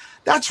rhyme,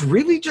 that's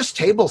really just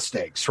table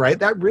stakes, right?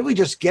 That really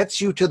just gets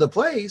you to the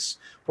place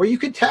where you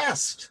can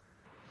test.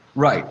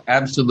 Right,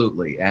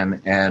 absolutely.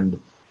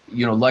 And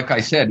like I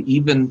said,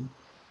 even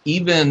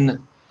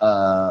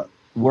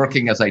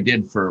working as I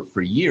did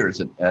for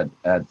years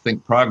at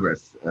Think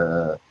Progress,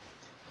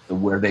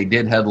 where they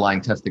did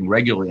headline testing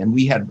regularly, and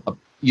we had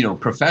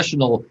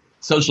professional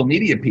social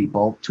media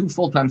people, 2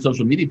 full-time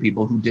social media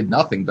people who did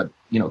nothing but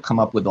come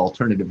up with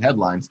alternative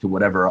headlines to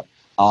whatever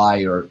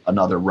I or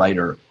another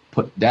writer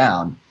put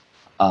down.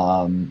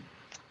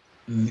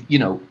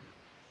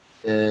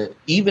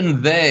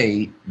 Even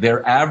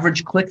their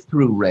average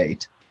click-through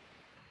rate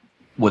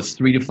was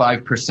 3 to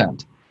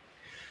 5%.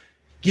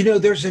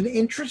 There's an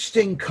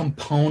interesting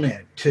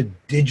component to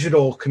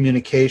digital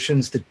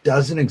communications that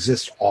doesn't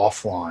exist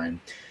offline,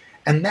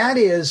 and that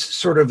is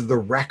sort of the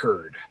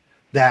record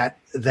that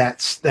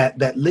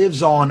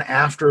lives on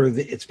after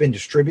it's been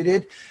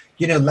distributed.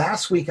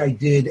 Last week I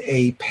did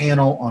a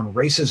panel on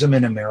racism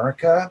in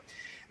America,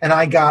 and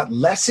I got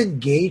less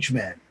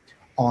engagement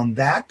on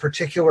that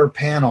particular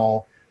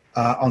panel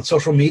on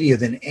social media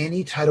than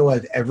any title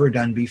I've ever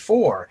done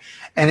before.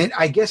 And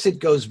I guess it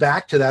goes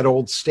back to that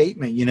old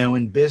statement,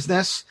 in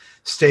business,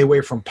 stay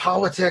away from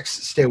politics,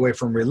 stay away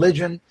from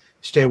religion,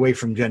 stay away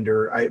from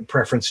gender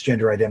preference,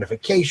 gender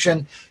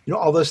identification,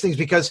 all those things.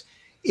 Because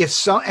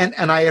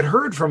and I had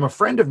heard from a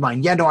friend of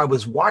mine, I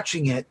was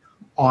watching it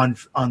on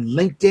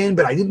LinkedIn,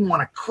 but I didn't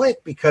want to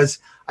click because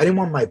I didn't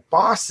want my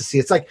boss to see.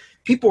 It's like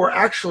people are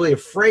actually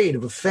afraid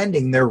of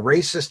offending their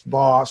racist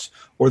boss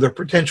or their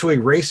potentially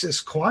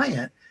racist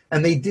client,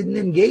 and they didn't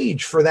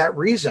engage for that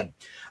reason.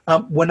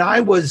 When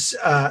I was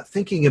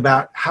thinking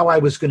about how I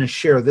was going to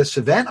share this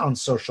event on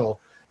social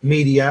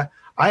media,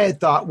 I had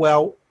thought,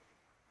 well,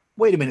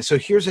 wait a minute. So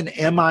here's an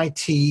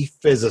MIT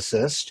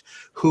physicist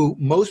who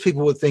most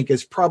people would think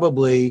is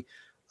probably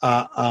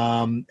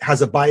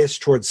has a bias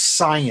towards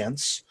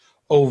science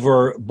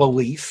over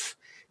belief.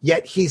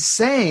 Yet he's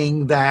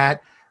saying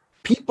that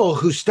people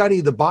who study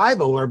the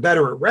Bible are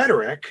better at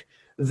rhetoric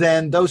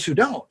than those who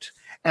don't.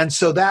 And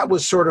so that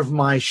was sort of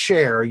my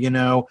share.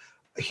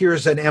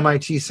 Here's an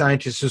MIT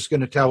scientist who's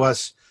going to tell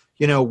us,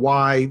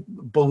 why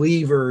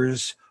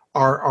believers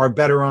are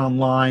better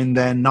online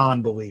than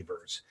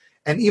non-believers.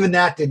 And even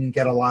that didn't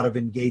get a lot of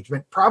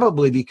engagement,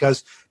 probably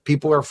because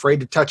people are afraid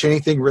to touch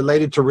anything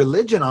related to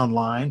religion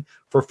online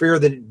for fear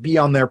that it be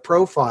on their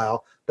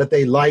profile that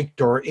they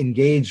liked or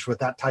engaged with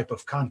that type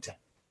of content.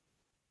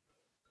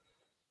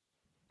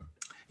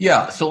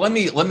 Yeah, so let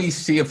me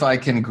see if I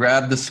can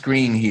grab the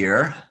screen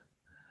here.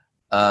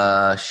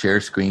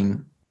 Share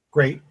screen.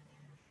 Great.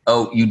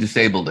 Oh, you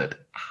disabled it.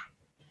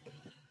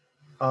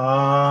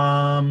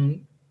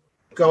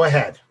 Go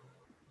ahead.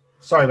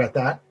 Sorry about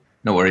that.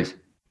 No worries.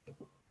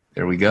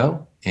 There we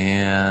go.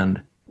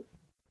 And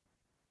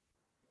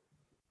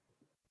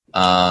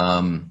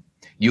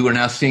you are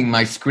now seeing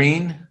my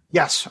screen?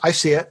 Yes, I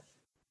see it.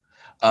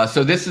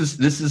 So this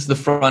is the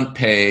front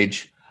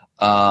page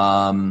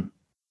and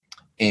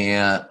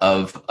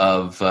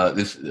of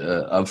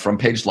Front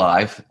Page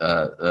Live,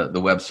 the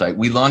website.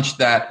 We launched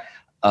that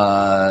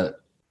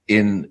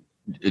in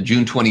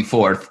June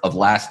 24th of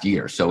last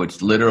year, so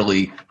it's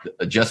literally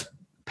just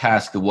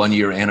past the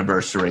 1-year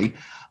anniversary.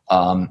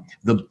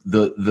 The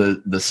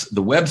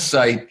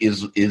website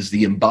is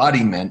the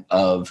embodiment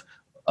of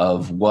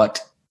what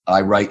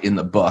I write in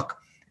the book.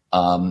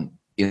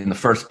 In the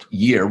first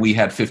year, we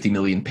had 50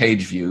 million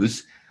page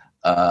views.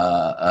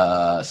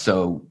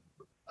 So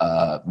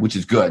which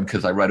is good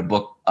because I write a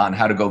book on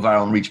how to go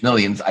viral and reach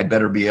millions. I'd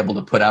better be able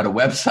to put out a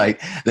website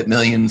that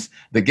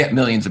get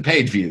millions of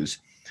page views.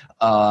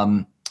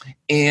 And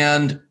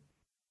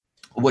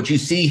what you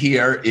see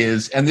here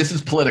is, and this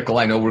is political.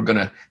 I know we're going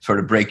to sort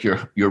of break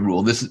your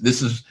rule. This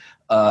is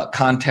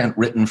content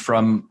written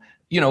from,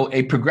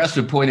 a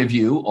progressive point of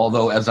view.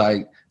 Although, as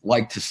I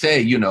like to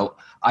say,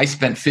 I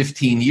spent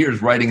 15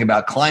 years writing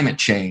about climate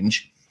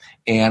change,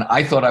 and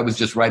I thought I was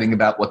just writing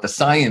about what the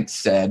science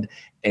said,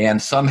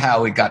 and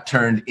somehow it got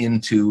turned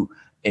into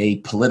a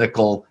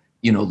political,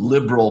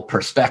 liberal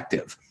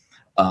perspective.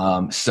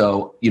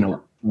 So,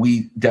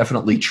 we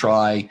definitely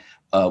try.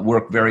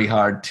 Work very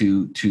hard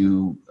to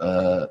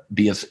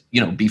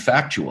be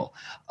factual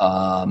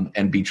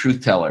and be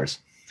truth tellers.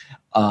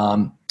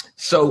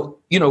 So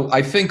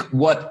I think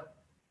what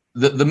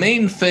the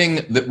main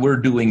thing that we're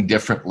doing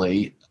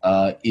differently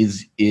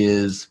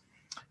is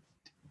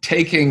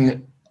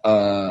taking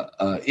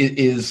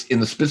is in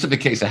the specific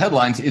case of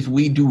headlines is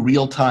we do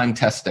real-time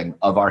testing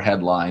of our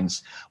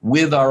headlines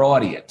with our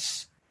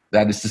audience.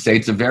 That is to say,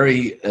 it's a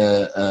very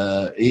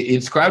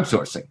it's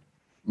crowdsourcing,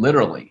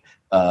 literally.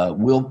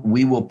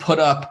 We will put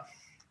up,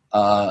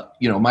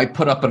 might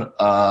put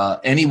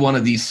up any one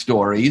of these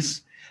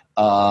stories.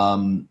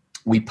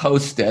 We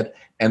post it,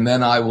 and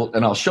then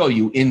I'll show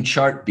you in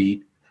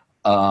Chartbeat.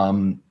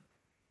 And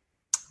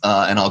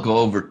I'll go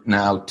over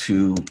now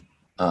to,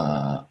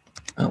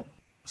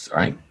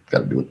 sorry, got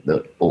to do it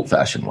the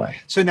old-fashioned way.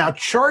 So now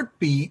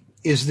Chartbeat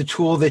is the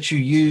tool that you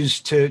use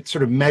to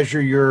sort of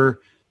measure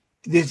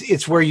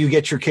it's where you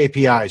get your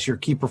KPIs, your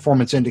key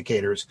performance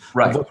indicators,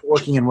 right, of what's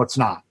working and what's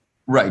not.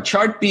 Right.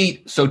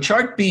 Chartbeat. So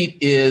Chartbeat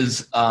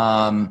is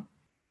the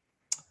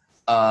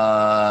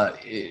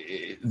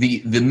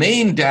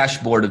main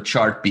dashboard of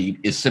Chartbeat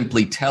is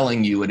simply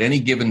telling you at any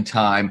given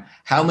time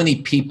how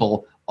many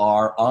people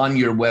are on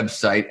your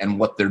website and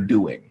what they're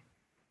doing.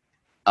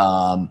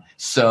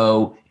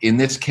 So in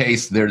this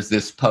case, there's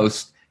this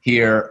post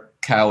here,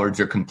 cowards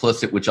are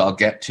complicit, which I'll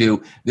get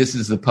to. This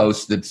is the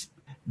post that's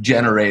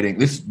generating.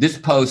 This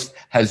post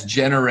has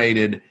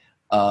generated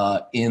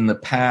in the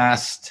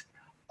past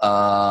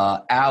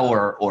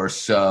hour or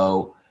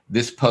so,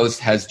 this post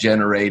has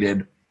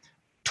generated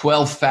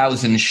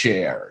 12,000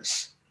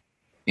 shares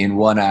in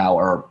 1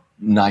 hour,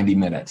 90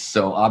 minutes.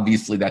 So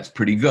obviously that's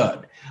pretty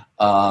good.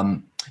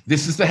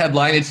 This is the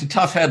headline. It's a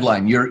tough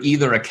headline. You're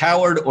either a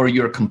coward or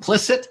you're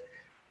complicit.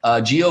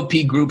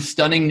 GOP group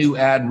stunning new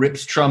ad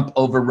rips Trump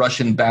over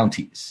Russian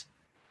bounties.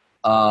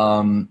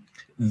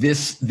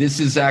 This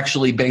is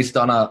actually based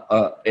on a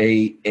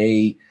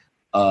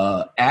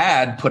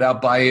ad put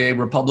out by a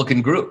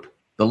Republican group,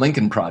 the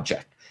Lincoln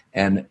Project,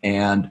 and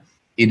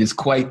it is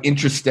quite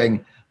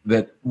interesting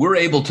that we're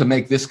able to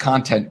make this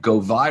content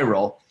go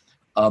viral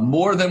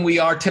more than we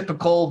are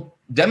typical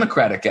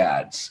Democratic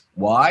ads.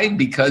 Why?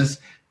 Because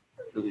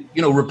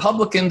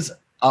Republicans.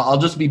 I'll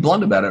just be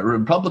blunt about it.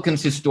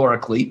 Republicans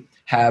historically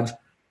have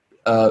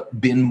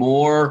been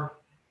more,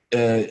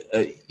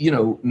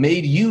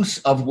 made use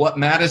of what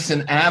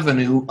Madison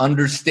Avenue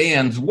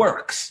understands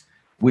works,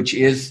 which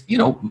is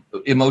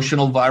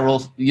emotional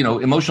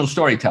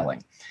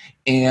storytelling.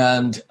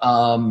 And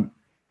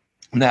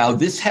now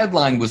this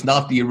headline was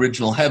not the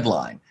original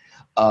headline.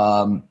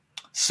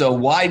 So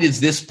why does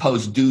this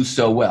post do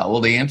so well?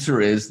 Well, the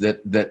answer is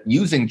that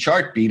using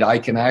Chartbeat, I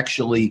can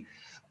actually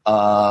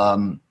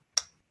run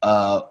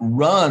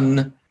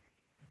 3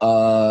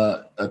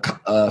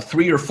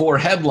 or 4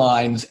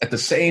 headlines at the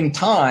same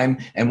time.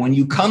 And when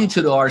you come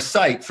to our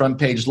site, Front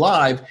Page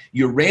Live,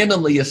 you're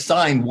randomly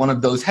assigned one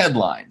of those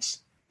headlines.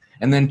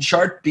 And then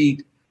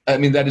Chartbeat,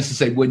 that is to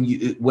say, when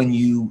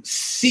you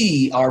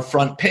see our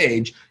front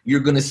page, you're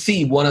going to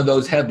see one of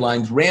those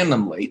headlines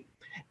randomly,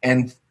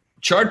 and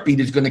Chartbeat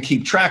is going to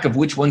keep track of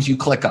which ones you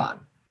click on.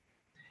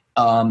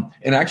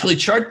 And actually,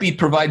 Chartbeat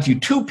provides you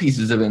 2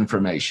 pieces of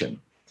information.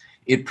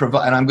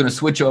 And I'm going to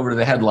switch over to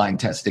the headline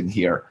testing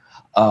here,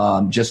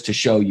 just to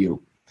show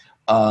you.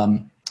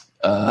 And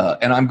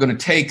I'm going to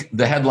take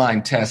the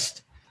headline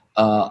test.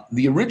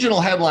 The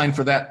original headline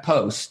for that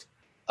post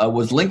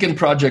was Lincoln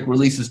Project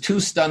releases 2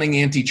 stunning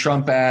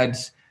anti-Trump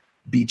ads,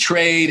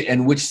 betrayed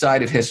and which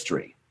side of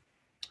history.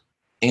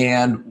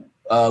 And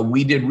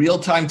we did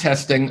real-time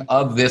testing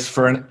of this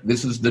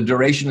this is the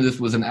duration of this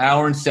was an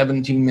hour and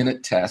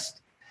 17-minute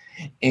test.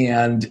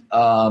 And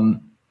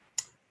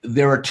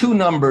there are 2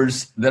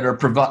 numbers that are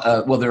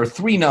there are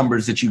 3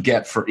 numbers that you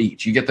get for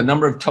each. You get the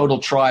number of total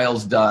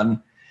trials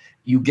done.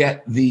 You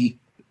get the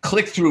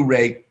click-through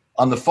rate.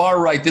 On the far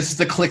right, this is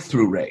the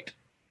click-through rate.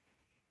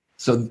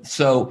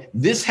 So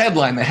this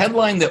headline, the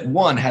headline that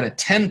won, had a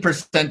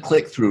 10%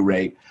 click-through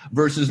rate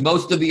versus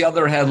most of the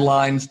other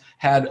headlines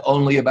had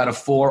only about a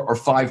 4 or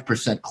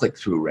 5%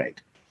 click-through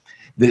rate.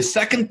 The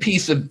second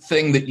piece of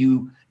thing that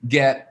you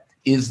get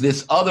is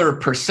this other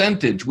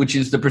percentage, which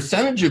is the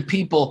percentage of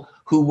people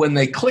who, when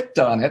they clicked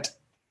on it,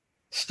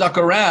 stuck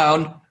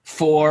around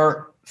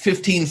for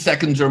 15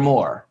 seconds or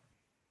more,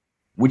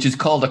 which is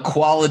called a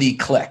quality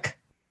click.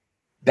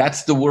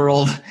 That's the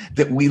world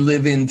that we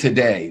live in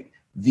today.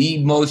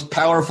 the most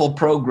powerful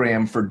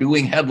program for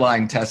doing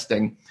headline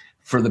testing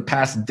for the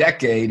past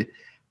decade,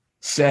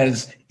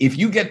 says if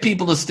you get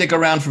people to stick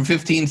around for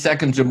 15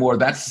 seconds or more,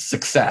 that's a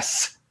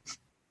success.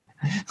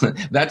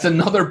 That's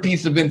another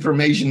piece of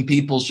information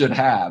people should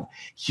have.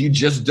 You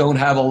just don't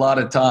have a lot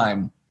of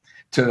time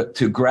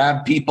to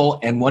grab people.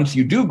 And once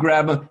you do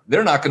grab them,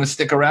 they're not going to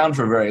stick around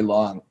for very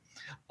long.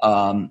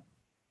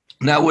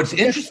 Now, what's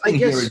interesting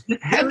here is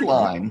this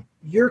headline.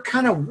 You're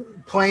kind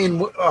of playing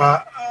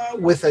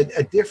with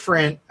a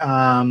different.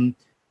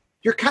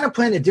 You're kind of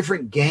playing a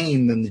different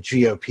game than the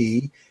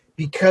GOP,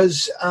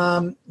 because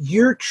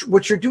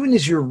what you're doing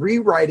is you're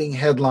rewriting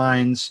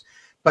headlines,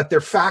 but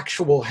they're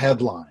factual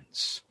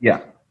headlines.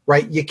 Yeah.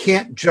 Right. You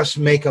can't just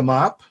make them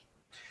up.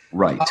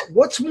 Right.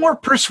 What's more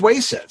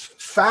persuasive,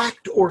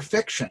 fact or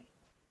fiction?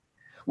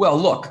 Well,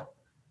 look.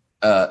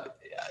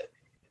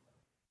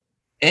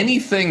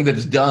 Anything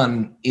that's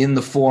done in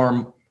the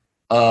form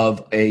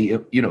of a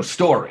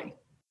story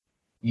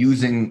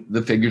using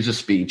the figures of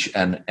speech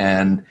and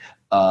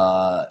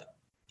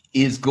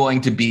is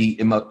going to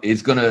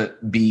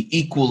be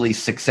equally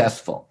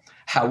successful.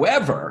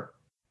 However,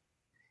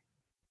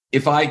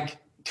 if I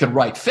can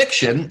write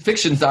fiction,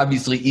 fiction's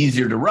obviously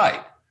easier to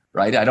write,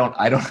 right?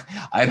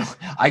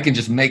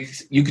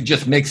 You could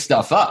just make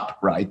stuff up,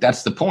 right?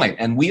 That's the point.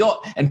 And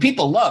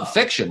people love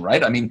fiction,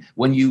 right? I mean,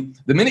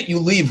 the minute you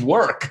leave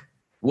work,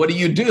 what do?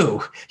 You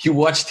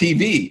watch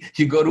TV,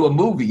 you go to a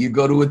movie, you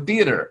go to a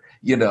theater,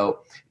 you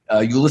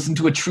listen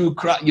to a true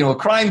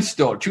crime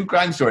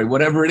story,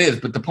 whatever it is.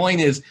 But the point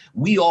is,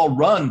 we all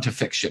run to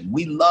fiction.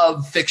 We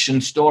love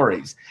fiction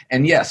stories.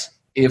 And yes,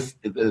 if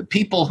the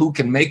people who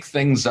can make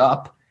things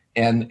up,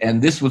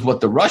 and this was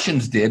what the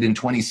Russians did in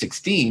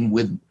 2016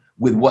 with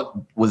what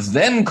was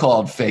then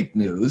called fake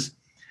news,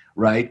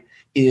 right?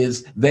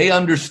 Is they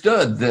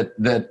understood that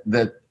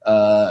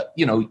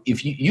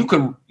if you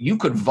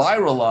could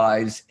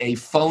viralize a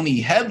phony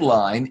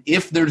headline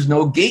if there's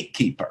no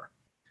gatekeeper.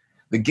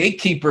 The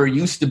gatekeeper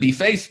used to be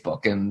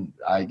Facebook, and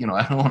I don't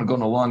want to go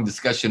into a long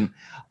discussion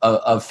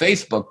of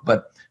Facebook,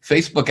 but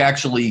Facebook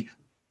actually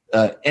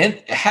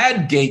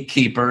had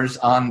gatekeepers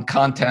on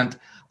content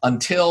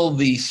until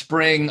the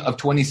spring of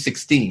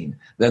 2016.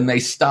 Then they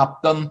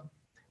stopped them,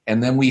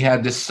 and then we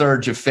had this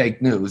surge of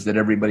fake news that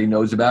everybody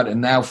knows about, and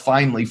now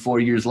finally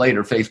 4 years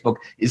later, Facebook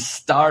is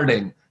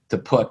starting to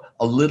put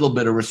a little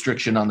bit of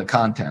restriction on the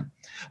content.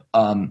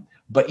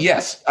 But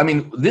yes, I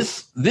mean,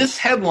 this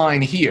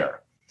headline here,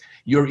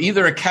 you're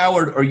either a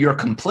coward or you're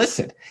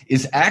complicit,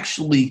 is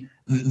actually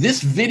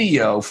this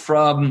video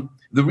from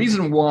the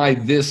reason why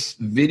this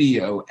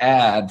video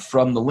ad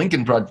from the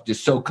Lincoln Project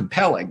is so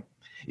compelling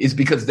is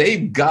because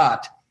they've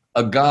got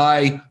a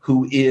guy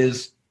who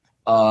is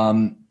a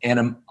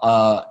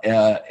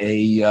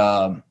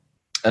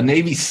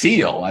Navy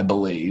SEAL, I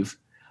believe,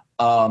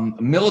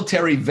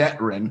 military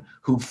veteran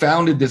who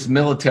founded this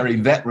military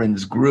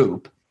veterans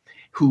group,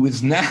 who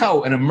is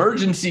now an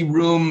emergency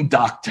room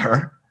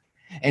doctor.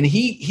 And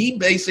he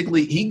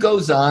basically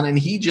goes on and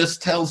he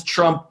just tells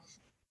Trump,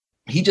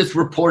 he just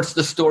reports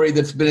the story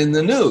that's been in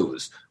the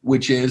news,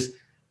 which is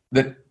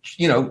that,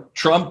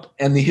 Trump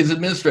and his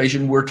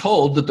administration were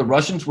told that the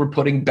Russians were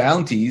putting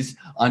bounties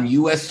on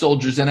U.S.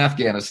 soldiers in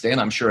Afghanistan.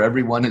 I'm sure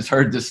everyone has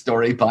heard this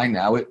story by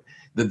now.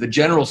 The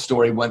general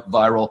story went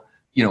viral,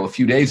 a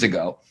few days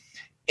ago.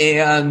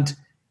 And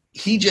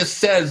he just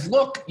says,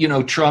 look,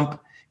 Trump,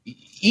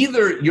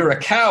 either you're a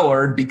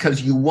coward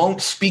because you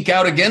won't speak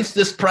out against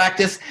this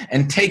practice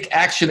and take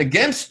action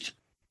against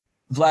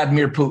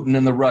Vladimir Putin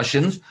and the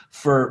Russians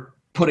for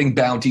putting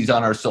bounties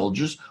on our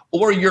soldiers,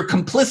 or you're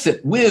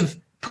complicit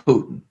with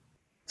Putin.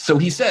 So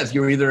he says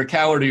you're either a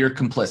coward or you're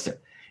complicit.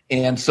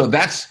 And so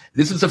this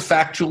is a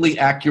factually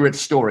accurate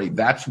story.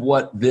 That's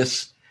what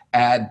this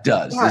ad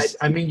does. But,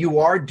 you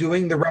are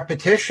doing the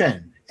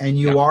repetition. And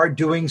you are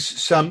doing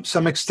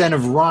some extent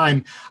of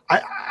rhyme.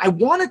 I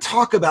want to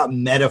talk about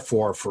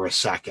metaphor for a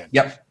second.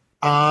 Yep.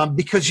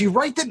 Because you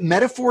write that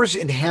metaphors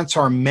enhance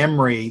our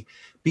memory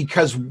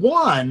because,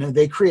 one,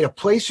 they create a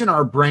place in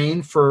our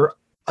brain for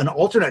an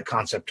alternate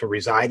concept to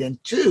reside,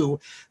 and two,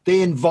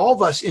 they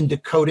involve us in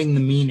decoding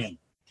the meaning.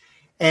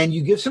 And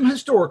you give some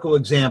historical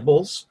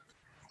examples: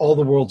 All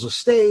the World's a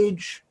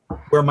Stage,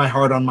 Wear My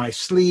Heart on My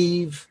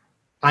Sleeve,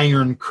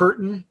 Iron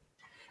Curtain.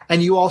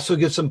 And you also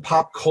give some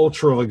pop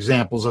cultural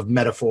examples of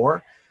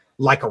metaphor,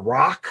 Like a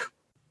Rock,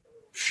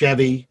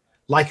 Chevy,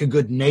 Like a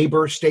Good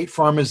Neighbor, State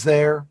Farm is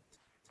there,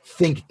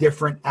 Think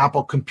Different,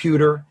 Apple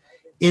Computer,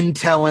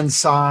 Intel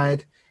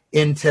Inside,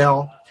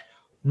 Intel.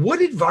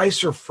 What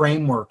advice or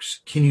frameworks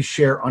can you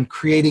share on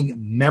creating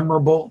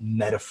memorable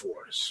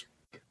metaphors?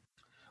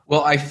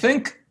 Well, I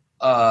think,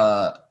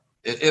 and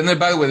then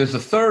by the way, there's a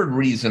third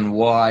reason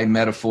why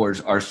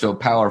metaphors are so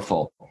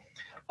powerful.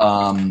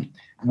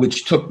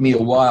 Which took me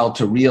a while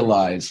to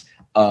realize.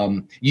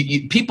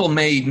 People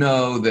may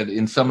know that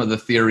in some of the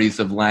theories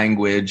of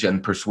language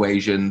and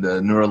persuasion,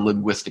 the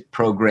neurolinguistic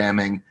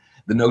programming,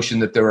 the notion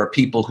that there are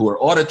people who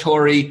are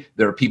auditory,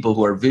 there are people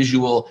who are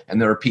visual, and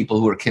there are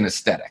people who are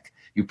kinesthetic.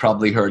 You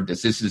probably heard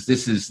this. This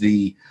is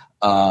the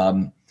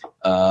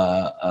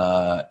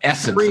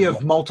essence. Free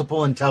of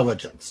multiple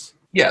intelligence.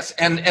 Yes,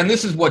 and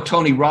this is what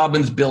Tony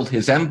Robbins built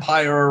his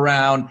empire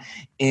around.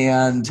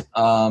 And,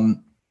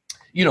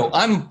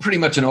 I'm pretty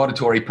much an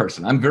auditory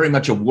person. I'm very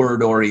much a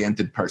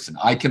word-oriented person.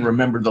 I can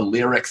remember the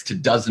lyrics to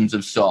dozens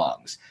of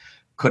songs.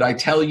 Could I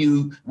tell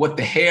you what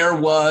the hair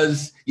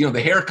was,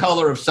 the hair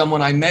color of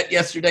someone I met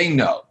yesterday?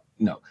 No.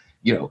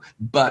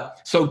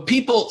 But so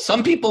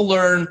some people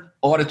learn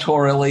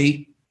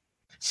auditorily,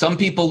 some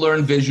people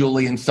learn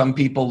visually, and some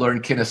people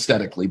learn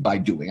kinesthetically by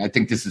doing. I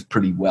think this is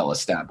pretty well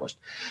established.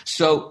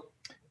 So,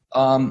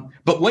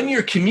 but when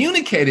you're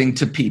communicating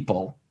to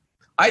people,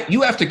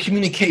 you have to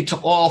communicate to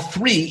all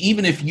three,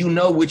 even if you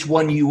know which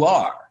one you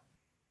are.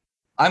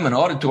 I'm an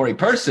auditory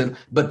person,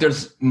 but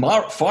there's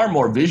far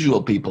more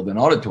visual people than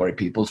auditory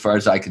people, as far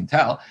as I can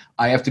tell.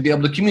 I have to be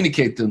able to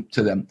communicate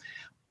to them.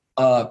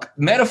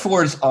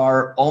 Metaphors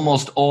are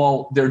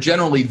they're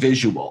generally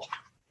visual,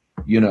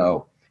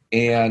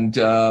 and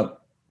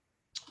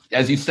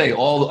as you say,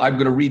 I'm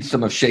going to read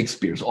some of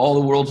Shakespeare's. All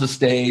the world's a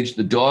stage,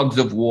 the dogs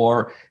of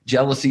war,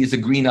 jealousy is a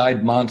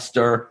green-eyed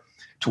monster,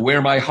 to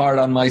wear my heart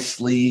on my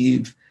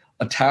sleeve,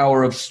 a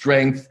tower of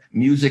strength,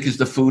 music is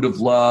the food of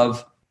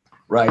love,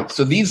 right?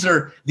 So these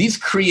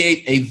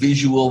create a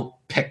visual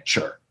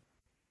picture.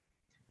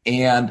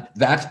 And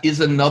that is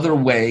another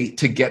way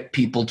to get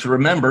people to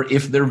remember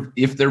if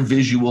they're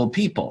visual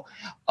people.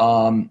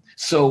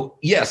 So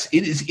yes,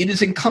 it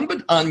is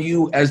incumbent on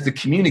you as the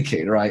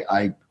communicator.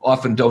 I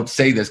often don't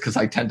say this because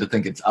I tend to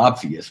think it's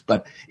obvious,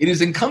 but it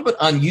is incumbent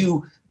on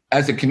you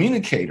as a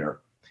communicator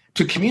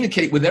to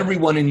communicate with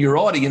everyone in your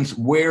audience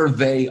where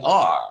they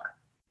are.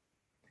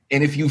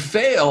 And if you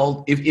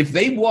fail, if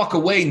they walk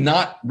away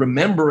not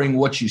remembering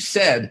what you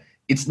said,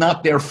 it's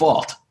not their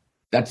fault.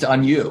 That's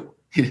on you.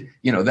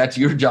 That's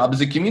your job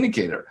as a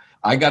communicator.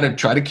 I got to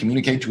try to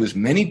communicate to as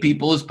many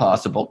people as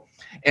possible.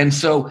 And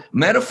so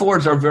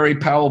metaphors are very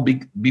powerful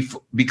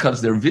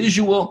because they're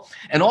visual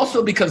and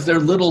also because they're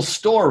little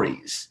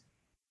stories.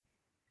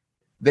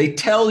 They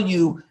tell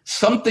you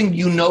something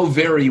you know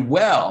very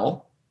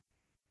well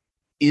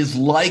is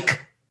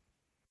like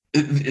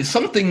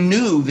something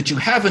new that you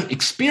haven't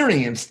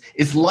experienced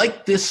is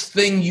like this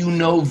thing you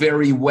know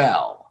very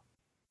well,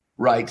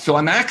 right? So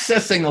I'm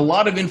accessing a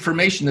lot of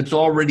information that's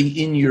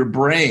already in your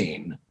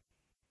brain.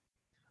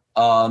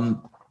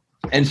 And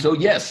so,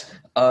 yes,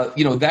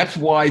 that's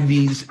why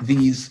these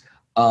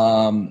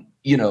when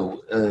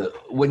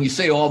you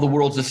say all the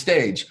world's a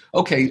stage,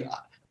 okay,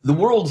 the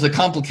world's a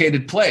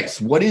complicated place.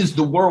 What is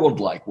the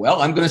world like?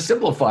 Well, I'm going to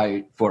simplify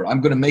it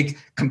I'm going to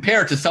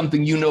compare it to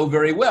something you know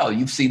very well.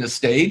 You've seen a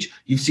stage.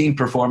 You've seen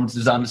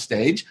performances on a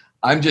stage.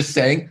 I'm just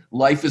saying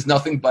life is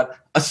nothing but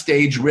a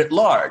stage writ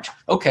large.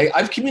 Okay,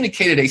 I've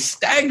communicated a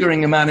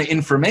staggering amount of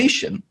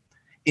information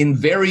in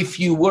very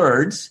few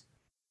words,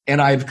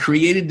 and I've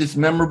created this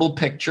memorable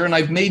picture, and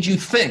I've made you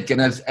think.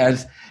 And as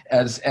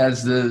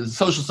the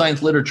social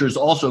science literature is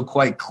also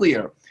quite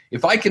clear,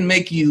 if I can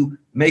make you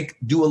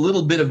do a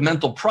little bit of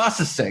mental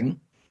processing,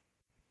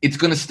 it's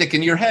going to stick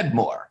in your head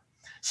more.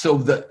 So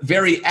the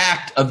very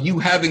act of you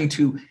having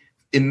to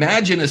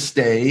imagine a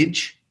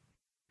stage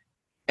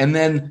and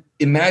then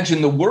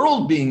imagine the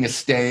world being a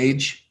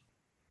stage,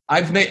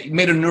 I've made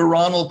a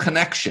neuronal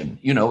connection,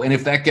 and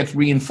if that gets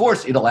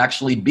reinforced, it'll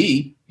actually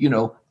be,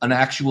 an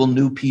actual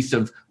new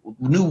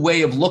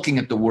way of looking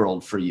at the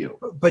world for you.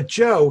 But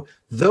Joe,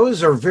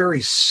 those are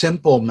very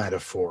simple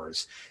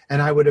metaphors. And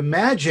I would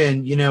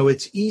imagine,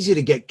 it's easy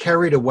to get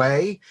carried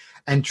away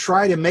and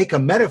try to make a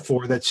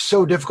metaphor that's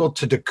so difficult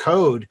to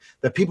decode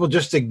that people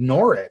just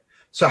ignore it.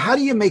 So how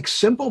do you make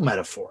simple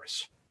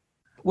metaphors?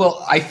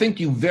 Well, I think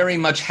you very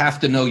much have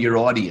to know your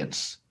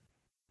audience.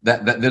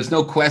 That there's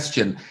no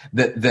question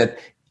that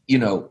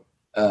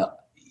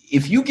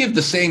if you give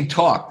the same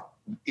talk,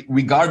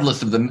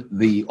 regardless of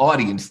the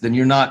audience, then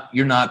you're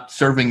not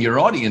serving your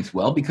audience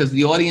well, because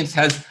the audience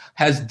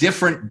has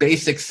different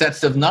basic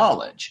sets of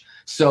knowledge.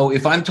 So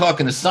if I'm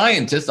talking to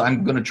scientists,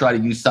 I'm going to try to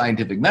use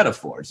scientific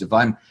metaphors. If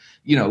I'm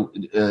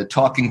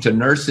talking to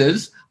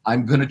nurses,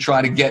 I'm going to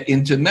try to get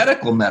into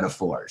medical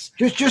metaphors.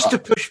 Just to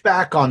push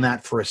back on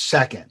that for a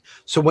second.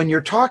 So when you're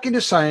talking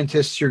to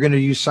scientists, you're going to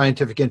use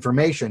scientific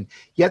information,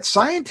 yet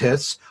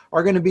scientists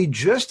are going to be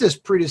just as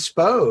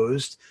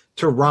predisposed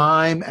to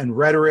rhyme and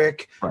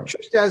rhetoric, right,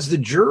 just as the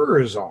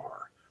jurors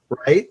are,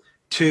 right?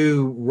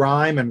 To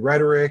rhyme and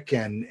rhetoric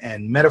and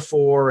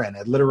metaphor and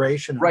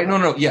alliteration. Right.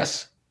 No.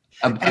 Yes.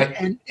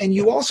 And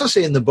you also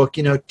say in the book,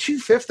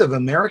 2/5 of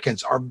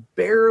Americans are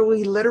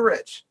barely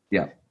literate.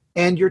 Yeah.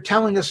 And you're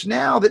telling us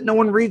now that no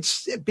one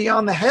reads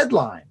beyond the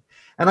headline.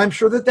 And I'm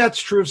sure that that's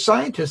true of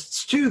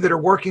scientists, too, that are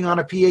working on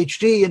a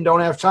PhD and don't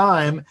have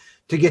time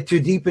to get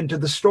too deep into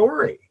the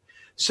story.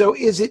 So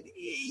is it,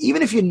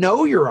 even if you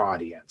know your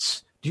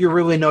audience, do you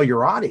really know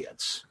your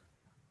audience?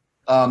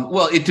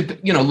 Well,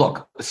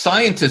 look,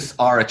 scientists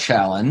are a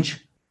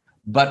challenge,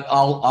 but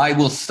I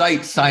will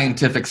cite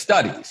scientific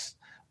studies.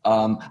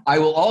 I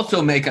will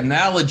also make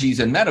analogies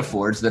and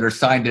metaphors that are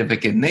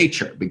scientific in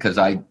nature, because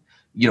I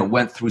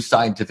went through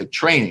scientific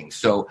training.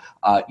 So,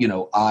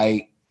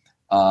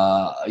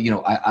 But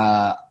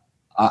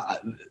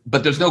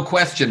there's no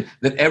question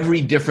that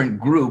every different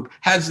group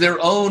has their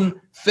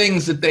own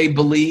things that they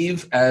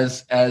believe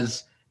as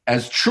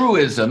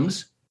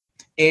truisms.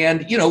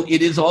 And,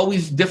 it is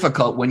always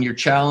difficult when you're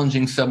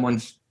challenging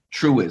someone's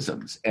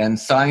truisms. And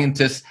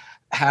scientists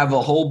have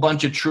a whole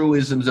bunch of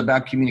truisms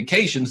about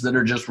communications that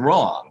are just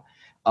wrong.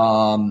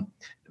 I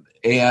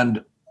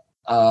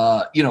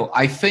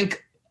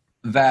think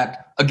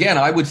that, again,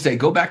 I would say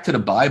go back to the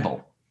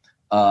Bible.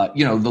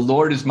 The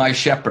Lord is my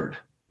shepherd,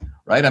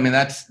 right? I mean,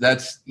 that's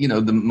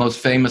the most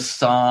famous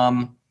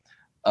psalm.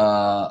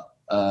 Lord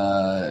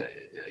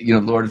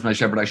is my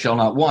shepherd, I shall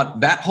not want.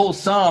 That whole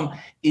psalm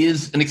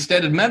is an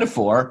extended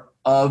metaphor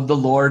of the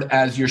Lord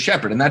as your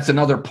shepherd. And that's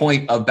another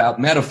point about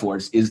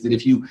metaphors, is that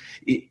if you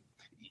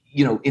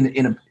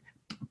in a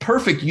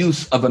perfect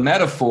use of a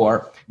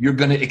metaphor, you're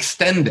going to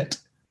extend it.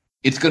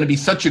 It's going to be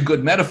such a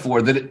good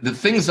metaphor that the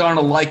things aren't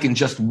alike in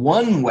just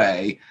one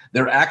way.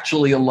 They're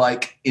actually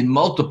alike in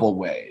multiple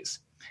ways.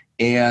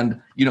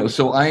 And,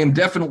 so I am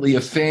definitely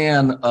a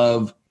fan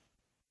of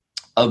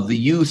the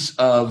use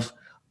of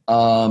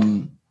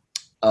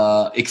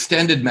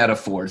extended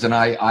metaphors. And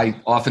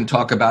I often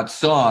talk about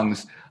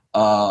songs,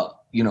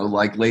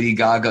 like Lady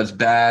Gaga's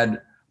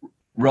Bad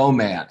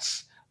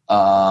Romance,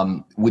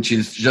 which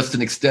is just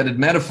an extended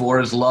metaphor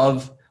as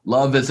love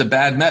as a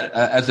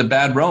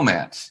bad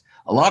romance.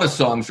 A lot of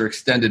songs are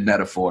extended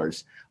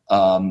metaphors.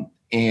 Yes,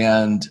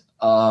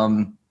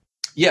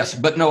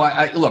 but no,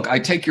 I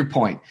take your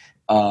point.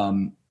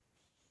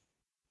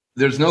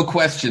 There's no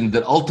question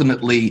that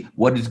ultimately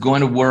what is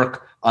going to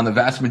work on the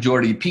vast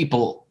majority of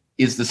people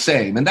is the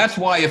same. And that's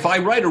why if I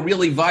write a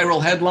really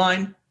viral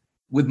headline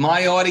with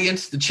my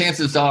audience, the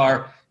chances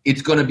are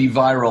it's going to be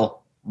viral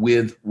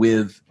with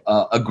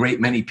a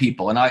great many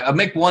people. And I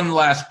make one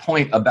last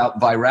point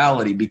about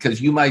virality, because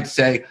you might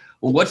say,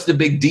 well, what's the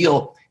big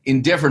deal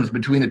in difference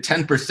between a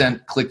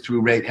 10%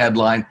 click-through rate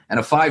headline and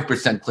a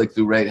 5%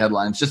 click-through rate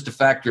headline? It's just a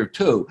factor of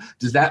 2.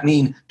 Does that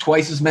mean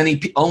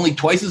only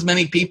twice as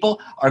many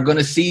people are going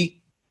to see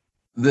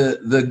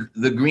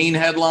the green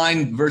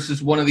headline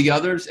versus one of the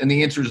others? And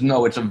the answer is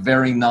no. It's a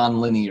very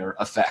nonlinear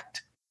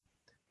effect.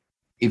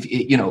 If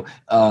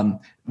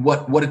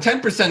what a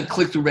 10%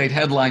 click-through rate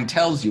headline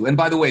tells you, and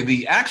by the way,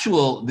 the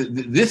actual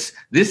this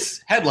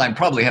headline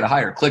probably had a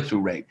higher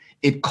click-through rate.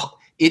 It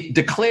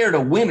declared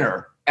a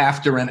winner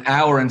after an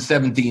hour and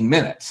 17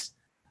 minutes.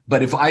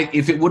 But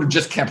if it would have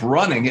just kept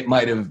running, it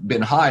might have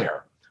been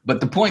higher.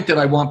 But the point that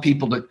I want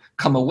people to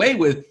come away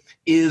with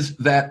is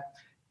that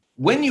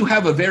when you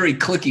have a very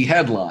clicky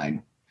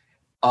headline,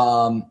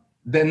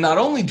 then not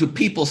only do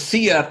people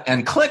see it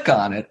and click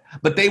on it,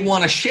 but they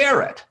want to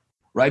share it,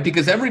 right?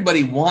 Because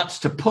everybody wants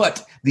to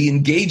put the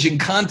engaging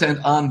content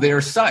on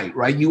their site,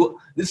 right?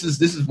 This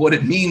is what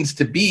it means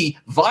to be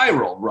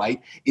viral,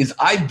 right? Is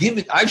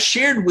I've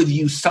shared with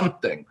you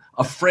something,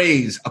 a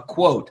phrase, a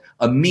quote,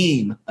 a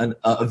meme,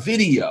 a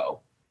video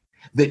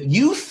that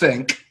you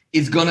think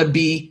is going to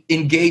be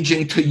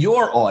engaging to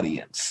your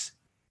audience.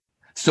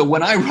 So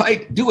when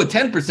I do a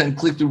 10%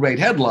 click-through rate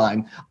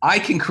headline, I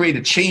can create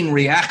a chain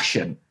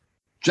reaction,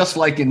 just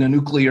like in a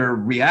nuclear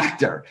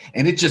reactor,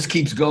 and it just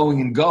keeps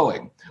going and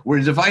going.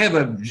 Whereas if I have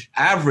an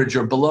average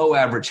or below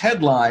average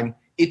headline,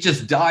 it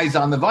just dies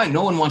on the vine.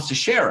 No one wants to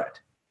share it.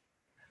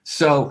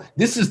 So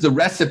this is the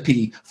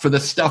recipe for the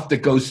stuff that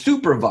goes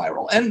super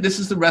viral. And this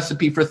is the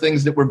recipe for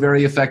things that were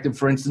very effective.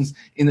 For instance,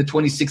 in the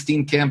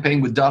 2016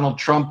 campaign with Donald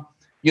Trump,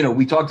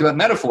 we talked about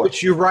metaphors.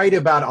 Which you write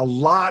about a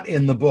lot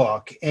in the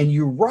book. And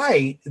you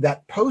write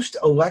that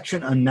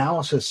post-election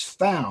analysis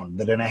found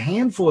that in a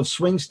handful of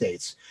swing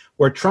states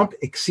where Trump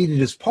exceeded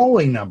his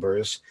polling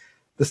numbers,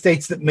 the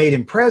states that made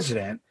him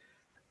president,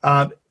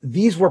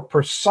 these were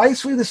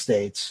precisely the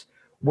states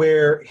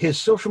where his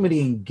social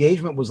media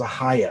engagement was the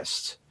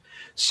highest.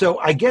 So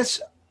I guess,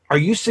 are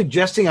you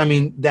suggesting,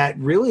 that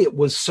really it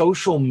was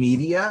social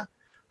media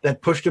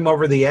that pushed him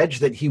over the edge,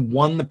 that he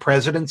won the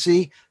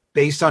presidency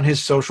based on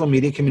his social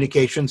media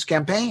communications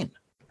campaign?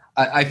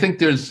 I think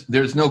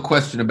there's no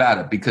question about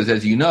it, because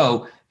as you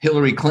know,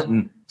 Hillary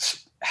Clinton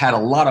had a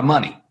lot of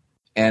money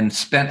and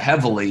spent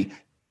heavily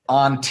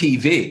on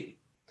TV.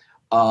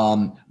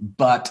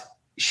 But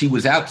she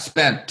was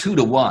outspent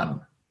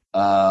 2-1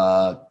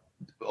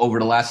 over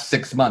the last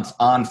 6 months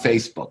on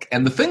Facebook.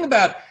 And the thing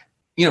about,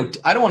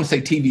 I don't want to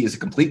say TV is a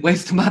complete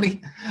waste of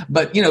money,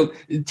 but,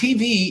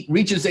 TV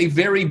reaches a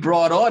very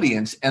broad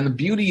audience. And the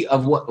beauty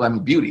of what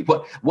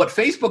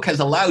Facebook has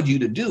allowed you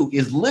to do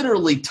is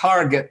literally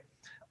target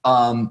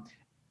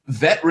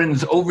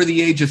veterans over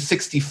the age of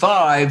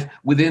 65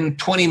 within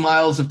 20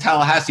 miles of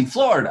Tallahassee,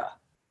 Florida,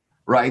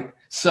 right?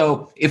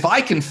 So if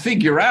I can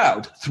figure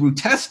out through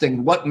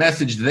testing what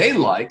message they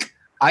like,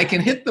 I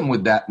can hit them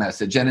with that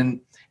message. And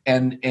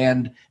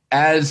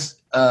as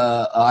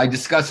I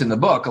discuss in the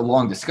book, a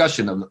long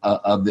discussion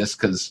of this,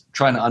 because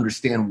trying to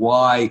understand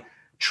why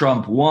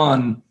Trump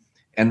won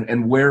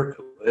and where,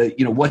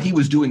 what he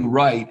was doing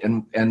right,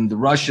 and the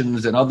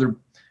Russians and other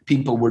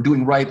people were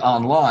doing right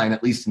online,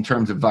 at least in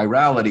terms of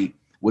virality,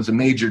 was a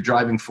major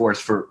driving force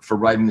for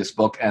writing this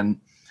book. And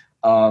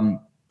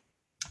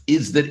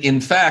is that,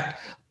 in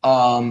fact,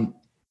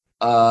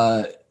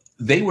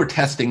 they were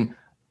testing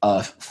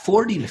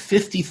 40 to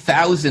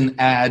 50,000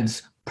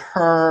 ads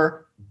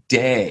per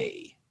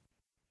day.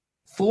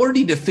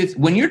 40 to 50.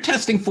 When you're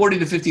testing 40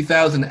 to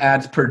 50,000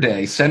 ads per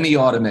day,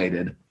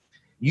 semi-automated,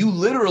 you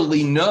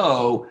literally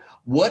know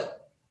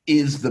what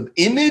is the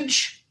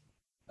image.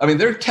 I mean,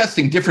 they're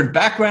testing different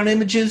background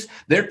images.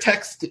 They're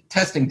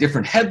testing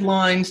different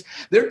headlines.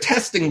 They're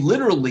testing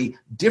literally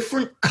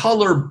different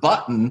color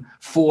button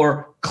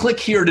for click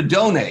here to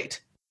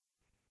donate.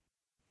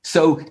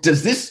 So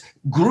does this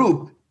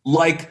group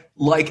like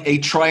a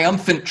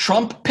triumphant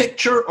Trump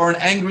picture or an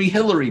angry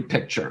Hillary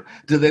picture?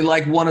 Do they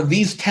like one of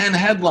these 10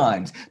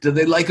 headlines? Do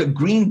they like a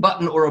green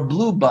button or a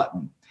blue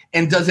button?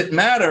 And does it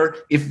matter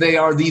if they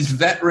are these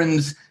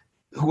veterans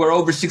who are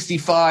over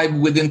 65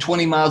 within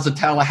 20 miles of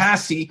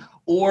Tallahassee,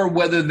 or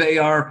whether they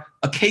are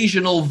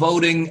occasional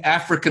voting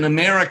African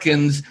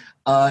Americans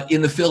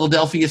in the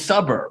Philadelphia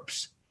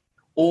suburbs,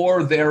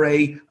 or they're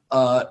a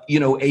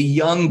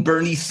young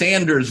Bernie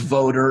Sanders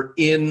voter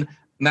in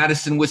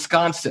Madison,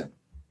 Wisconsin?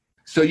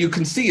 So you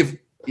can see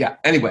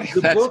anyway.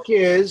 The book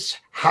is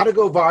How to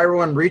Go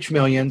Viral and Reach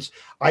Millions.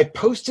 I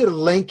posted a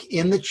link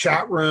in the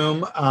chat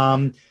room.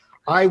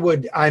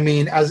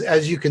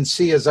 As you can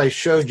see, as I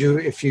showed you,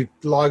 if you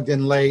logged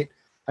in late,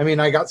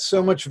 I got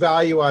so much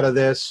value out of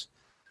this.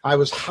 I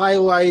was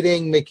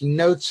highlighting, making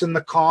notes in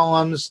the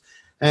columns.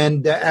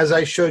 And as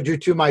I showed you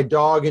too, my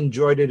dog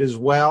enjoyed it as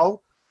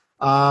well.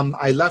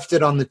 I left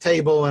it on the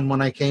table, and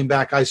when I came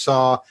back, I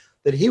saw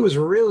that he was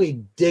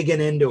really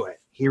digging into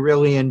it. He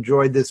really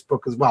enjoyed this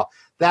book as well.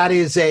 That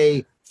is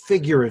a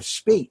figure of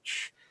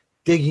speech,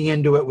 digging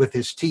into it with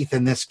his teeth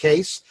in this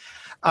case.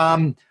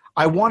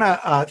 I want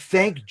to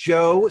thank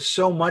Joe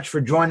so much for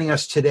joining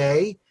us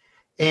today.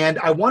 And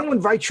I want to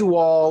invite you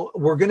all.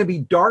 We're going to be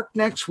dark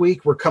next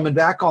week. We're coming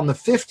back on the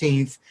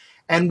 15th,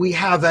 and we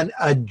have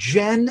a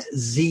Gen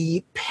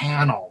Z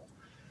panel.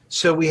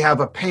 So we have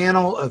a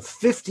panel of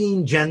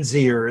 15 Gen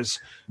Zers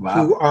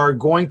who are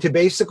going to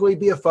basically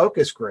be a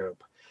focus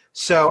group.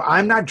 So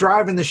I'm not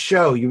driving the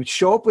show. You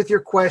show up with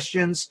your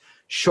questions,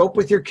 show up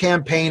with your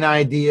campaign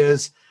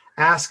ideas,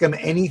 ask them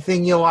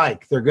anything you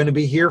like. They're going to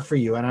be here for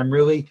you, and I'm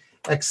really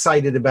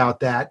excited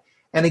about that.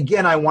 And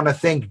again, I want to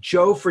thank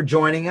Joe for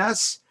joining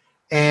us,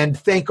 and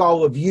thank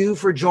all of you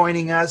for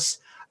joining us.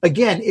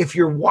 Again, if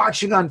you're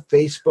watching on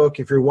Facebook,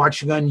 if you're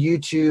watching on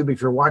YouTube,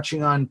 if you're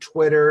watching on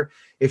Twitter,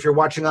 if you're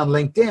watching on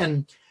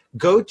LinkedIn,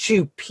 go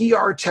to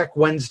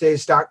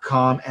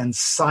prtechwednesdays.com and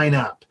sign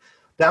up.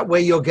 That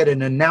way you'll get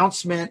an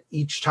announcement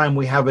each time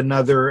we have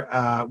another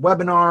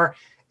webinar.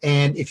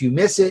 And if you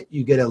miss it,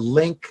 you get a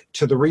link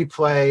to the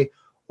replay.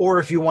 Or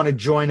if you want to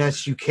join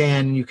us, you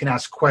can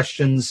ask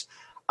questions.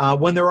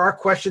 When there are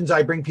questions,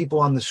 I bring people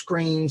on the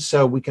screen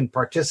so we can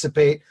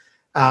participate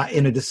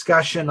in a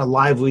discussion, a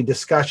lively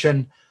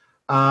discussion.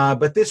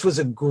 But this was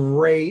a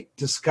great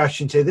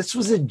discussion today. This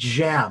was a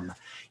gem.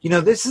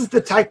 This is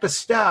the type of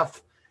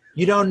stuff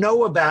you don't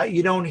know about.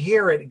 You don't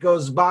hear it. It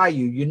goes by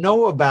you. You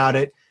know about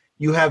it.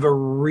 You have a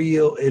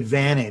real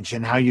advantage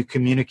in how you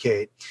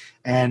communicate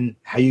and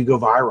how you go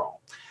viral.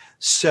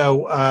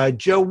 So,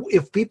 Joe,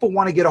 if people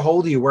want to get a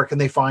hold of you, where can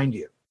they find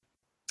you?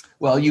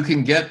 Well, you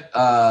can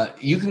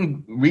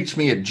reach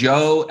me at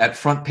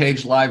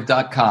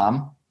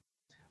joe@frontpagelive.com.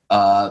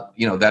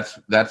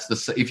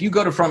 If you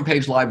go to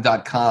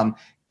frontpagelive.com,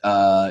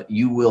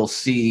 you will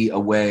see a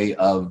way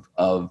of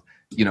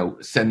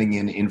sending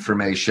in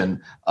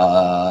information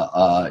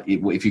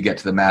if you get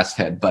to the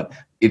masthead. But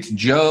it's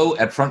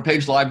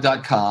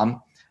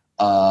joe@frontpagelive.com.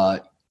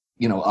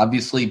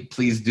 Obviously,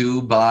 please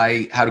do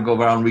buy How to Go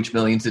Viral and Reach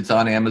Millions. It's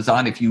on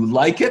Amazon. If you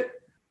like it,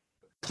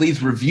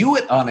 please review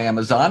it on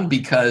Amazon,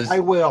 because I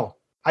will.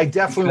 I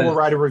definitely will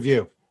write a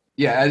review.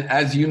 Yeah,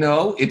 as you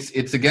know,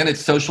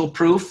 it's social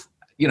proof.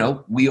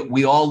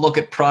 We all look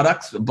at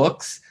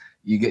books.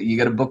 You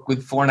get a book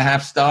with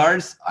 4.5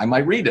 stars, I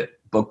might read it.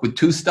 Book with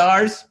 2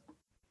 stars,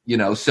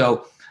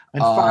 so.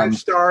 And 5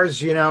 stars,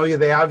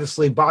 they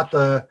obviously bought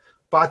the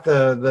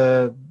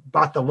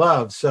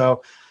love.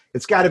 So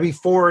it's got to be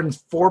 4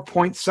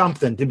 point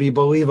something to be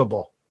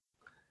believable.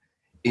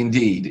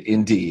 Indeed.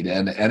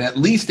 And at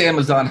least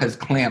Amazon has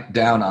clamped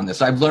down on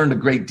this. I've learned a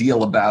great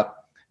deal about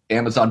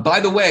Amazon. By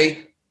the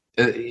way,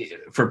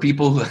 for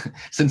people,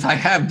 since I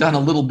have done a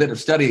little bit of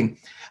studying,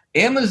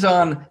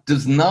 Amazon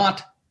does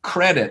not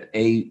credit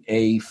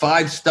a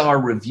 5-star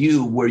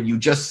review where you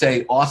just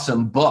say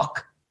awesome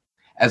book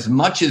as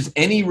much as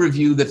any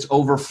review that's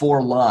over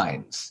 4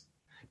 lines,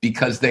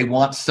 because they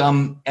want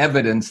some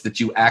evidence that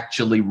you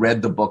actually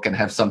read the book and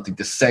have something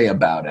to say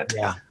about it.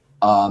 Yeah.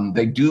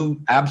 They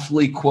do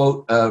absolutely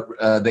quote.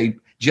 They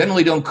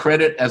generally don't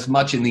credit as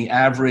much in the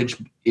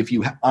average if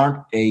you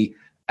aren't a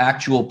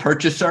actual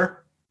purchaser.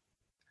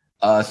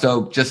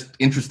 So just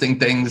interesting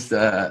things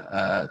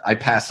I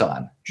pass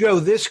on. Joe,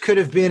 this could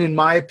have been, in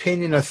my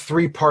opinion, a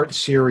 3-part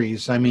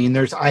series.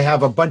 I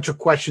have a bunch of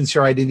questions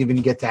here I didn't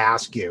even get to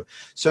ask you.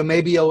 So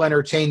maybe you'll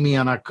entertain me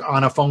on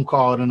a phone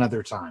call at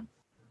another time.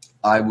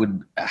 I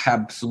would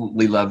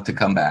absolutely love to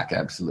come back.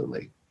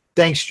 Absolutely.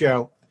 Thanks,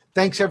 Joe.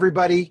 Thanks,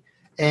 everybody.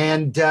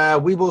 And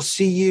we will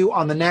see you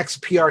on the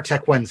next PR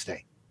Tech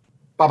Wednesday.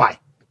 Bye-bye.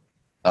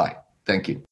 All right. Thank you.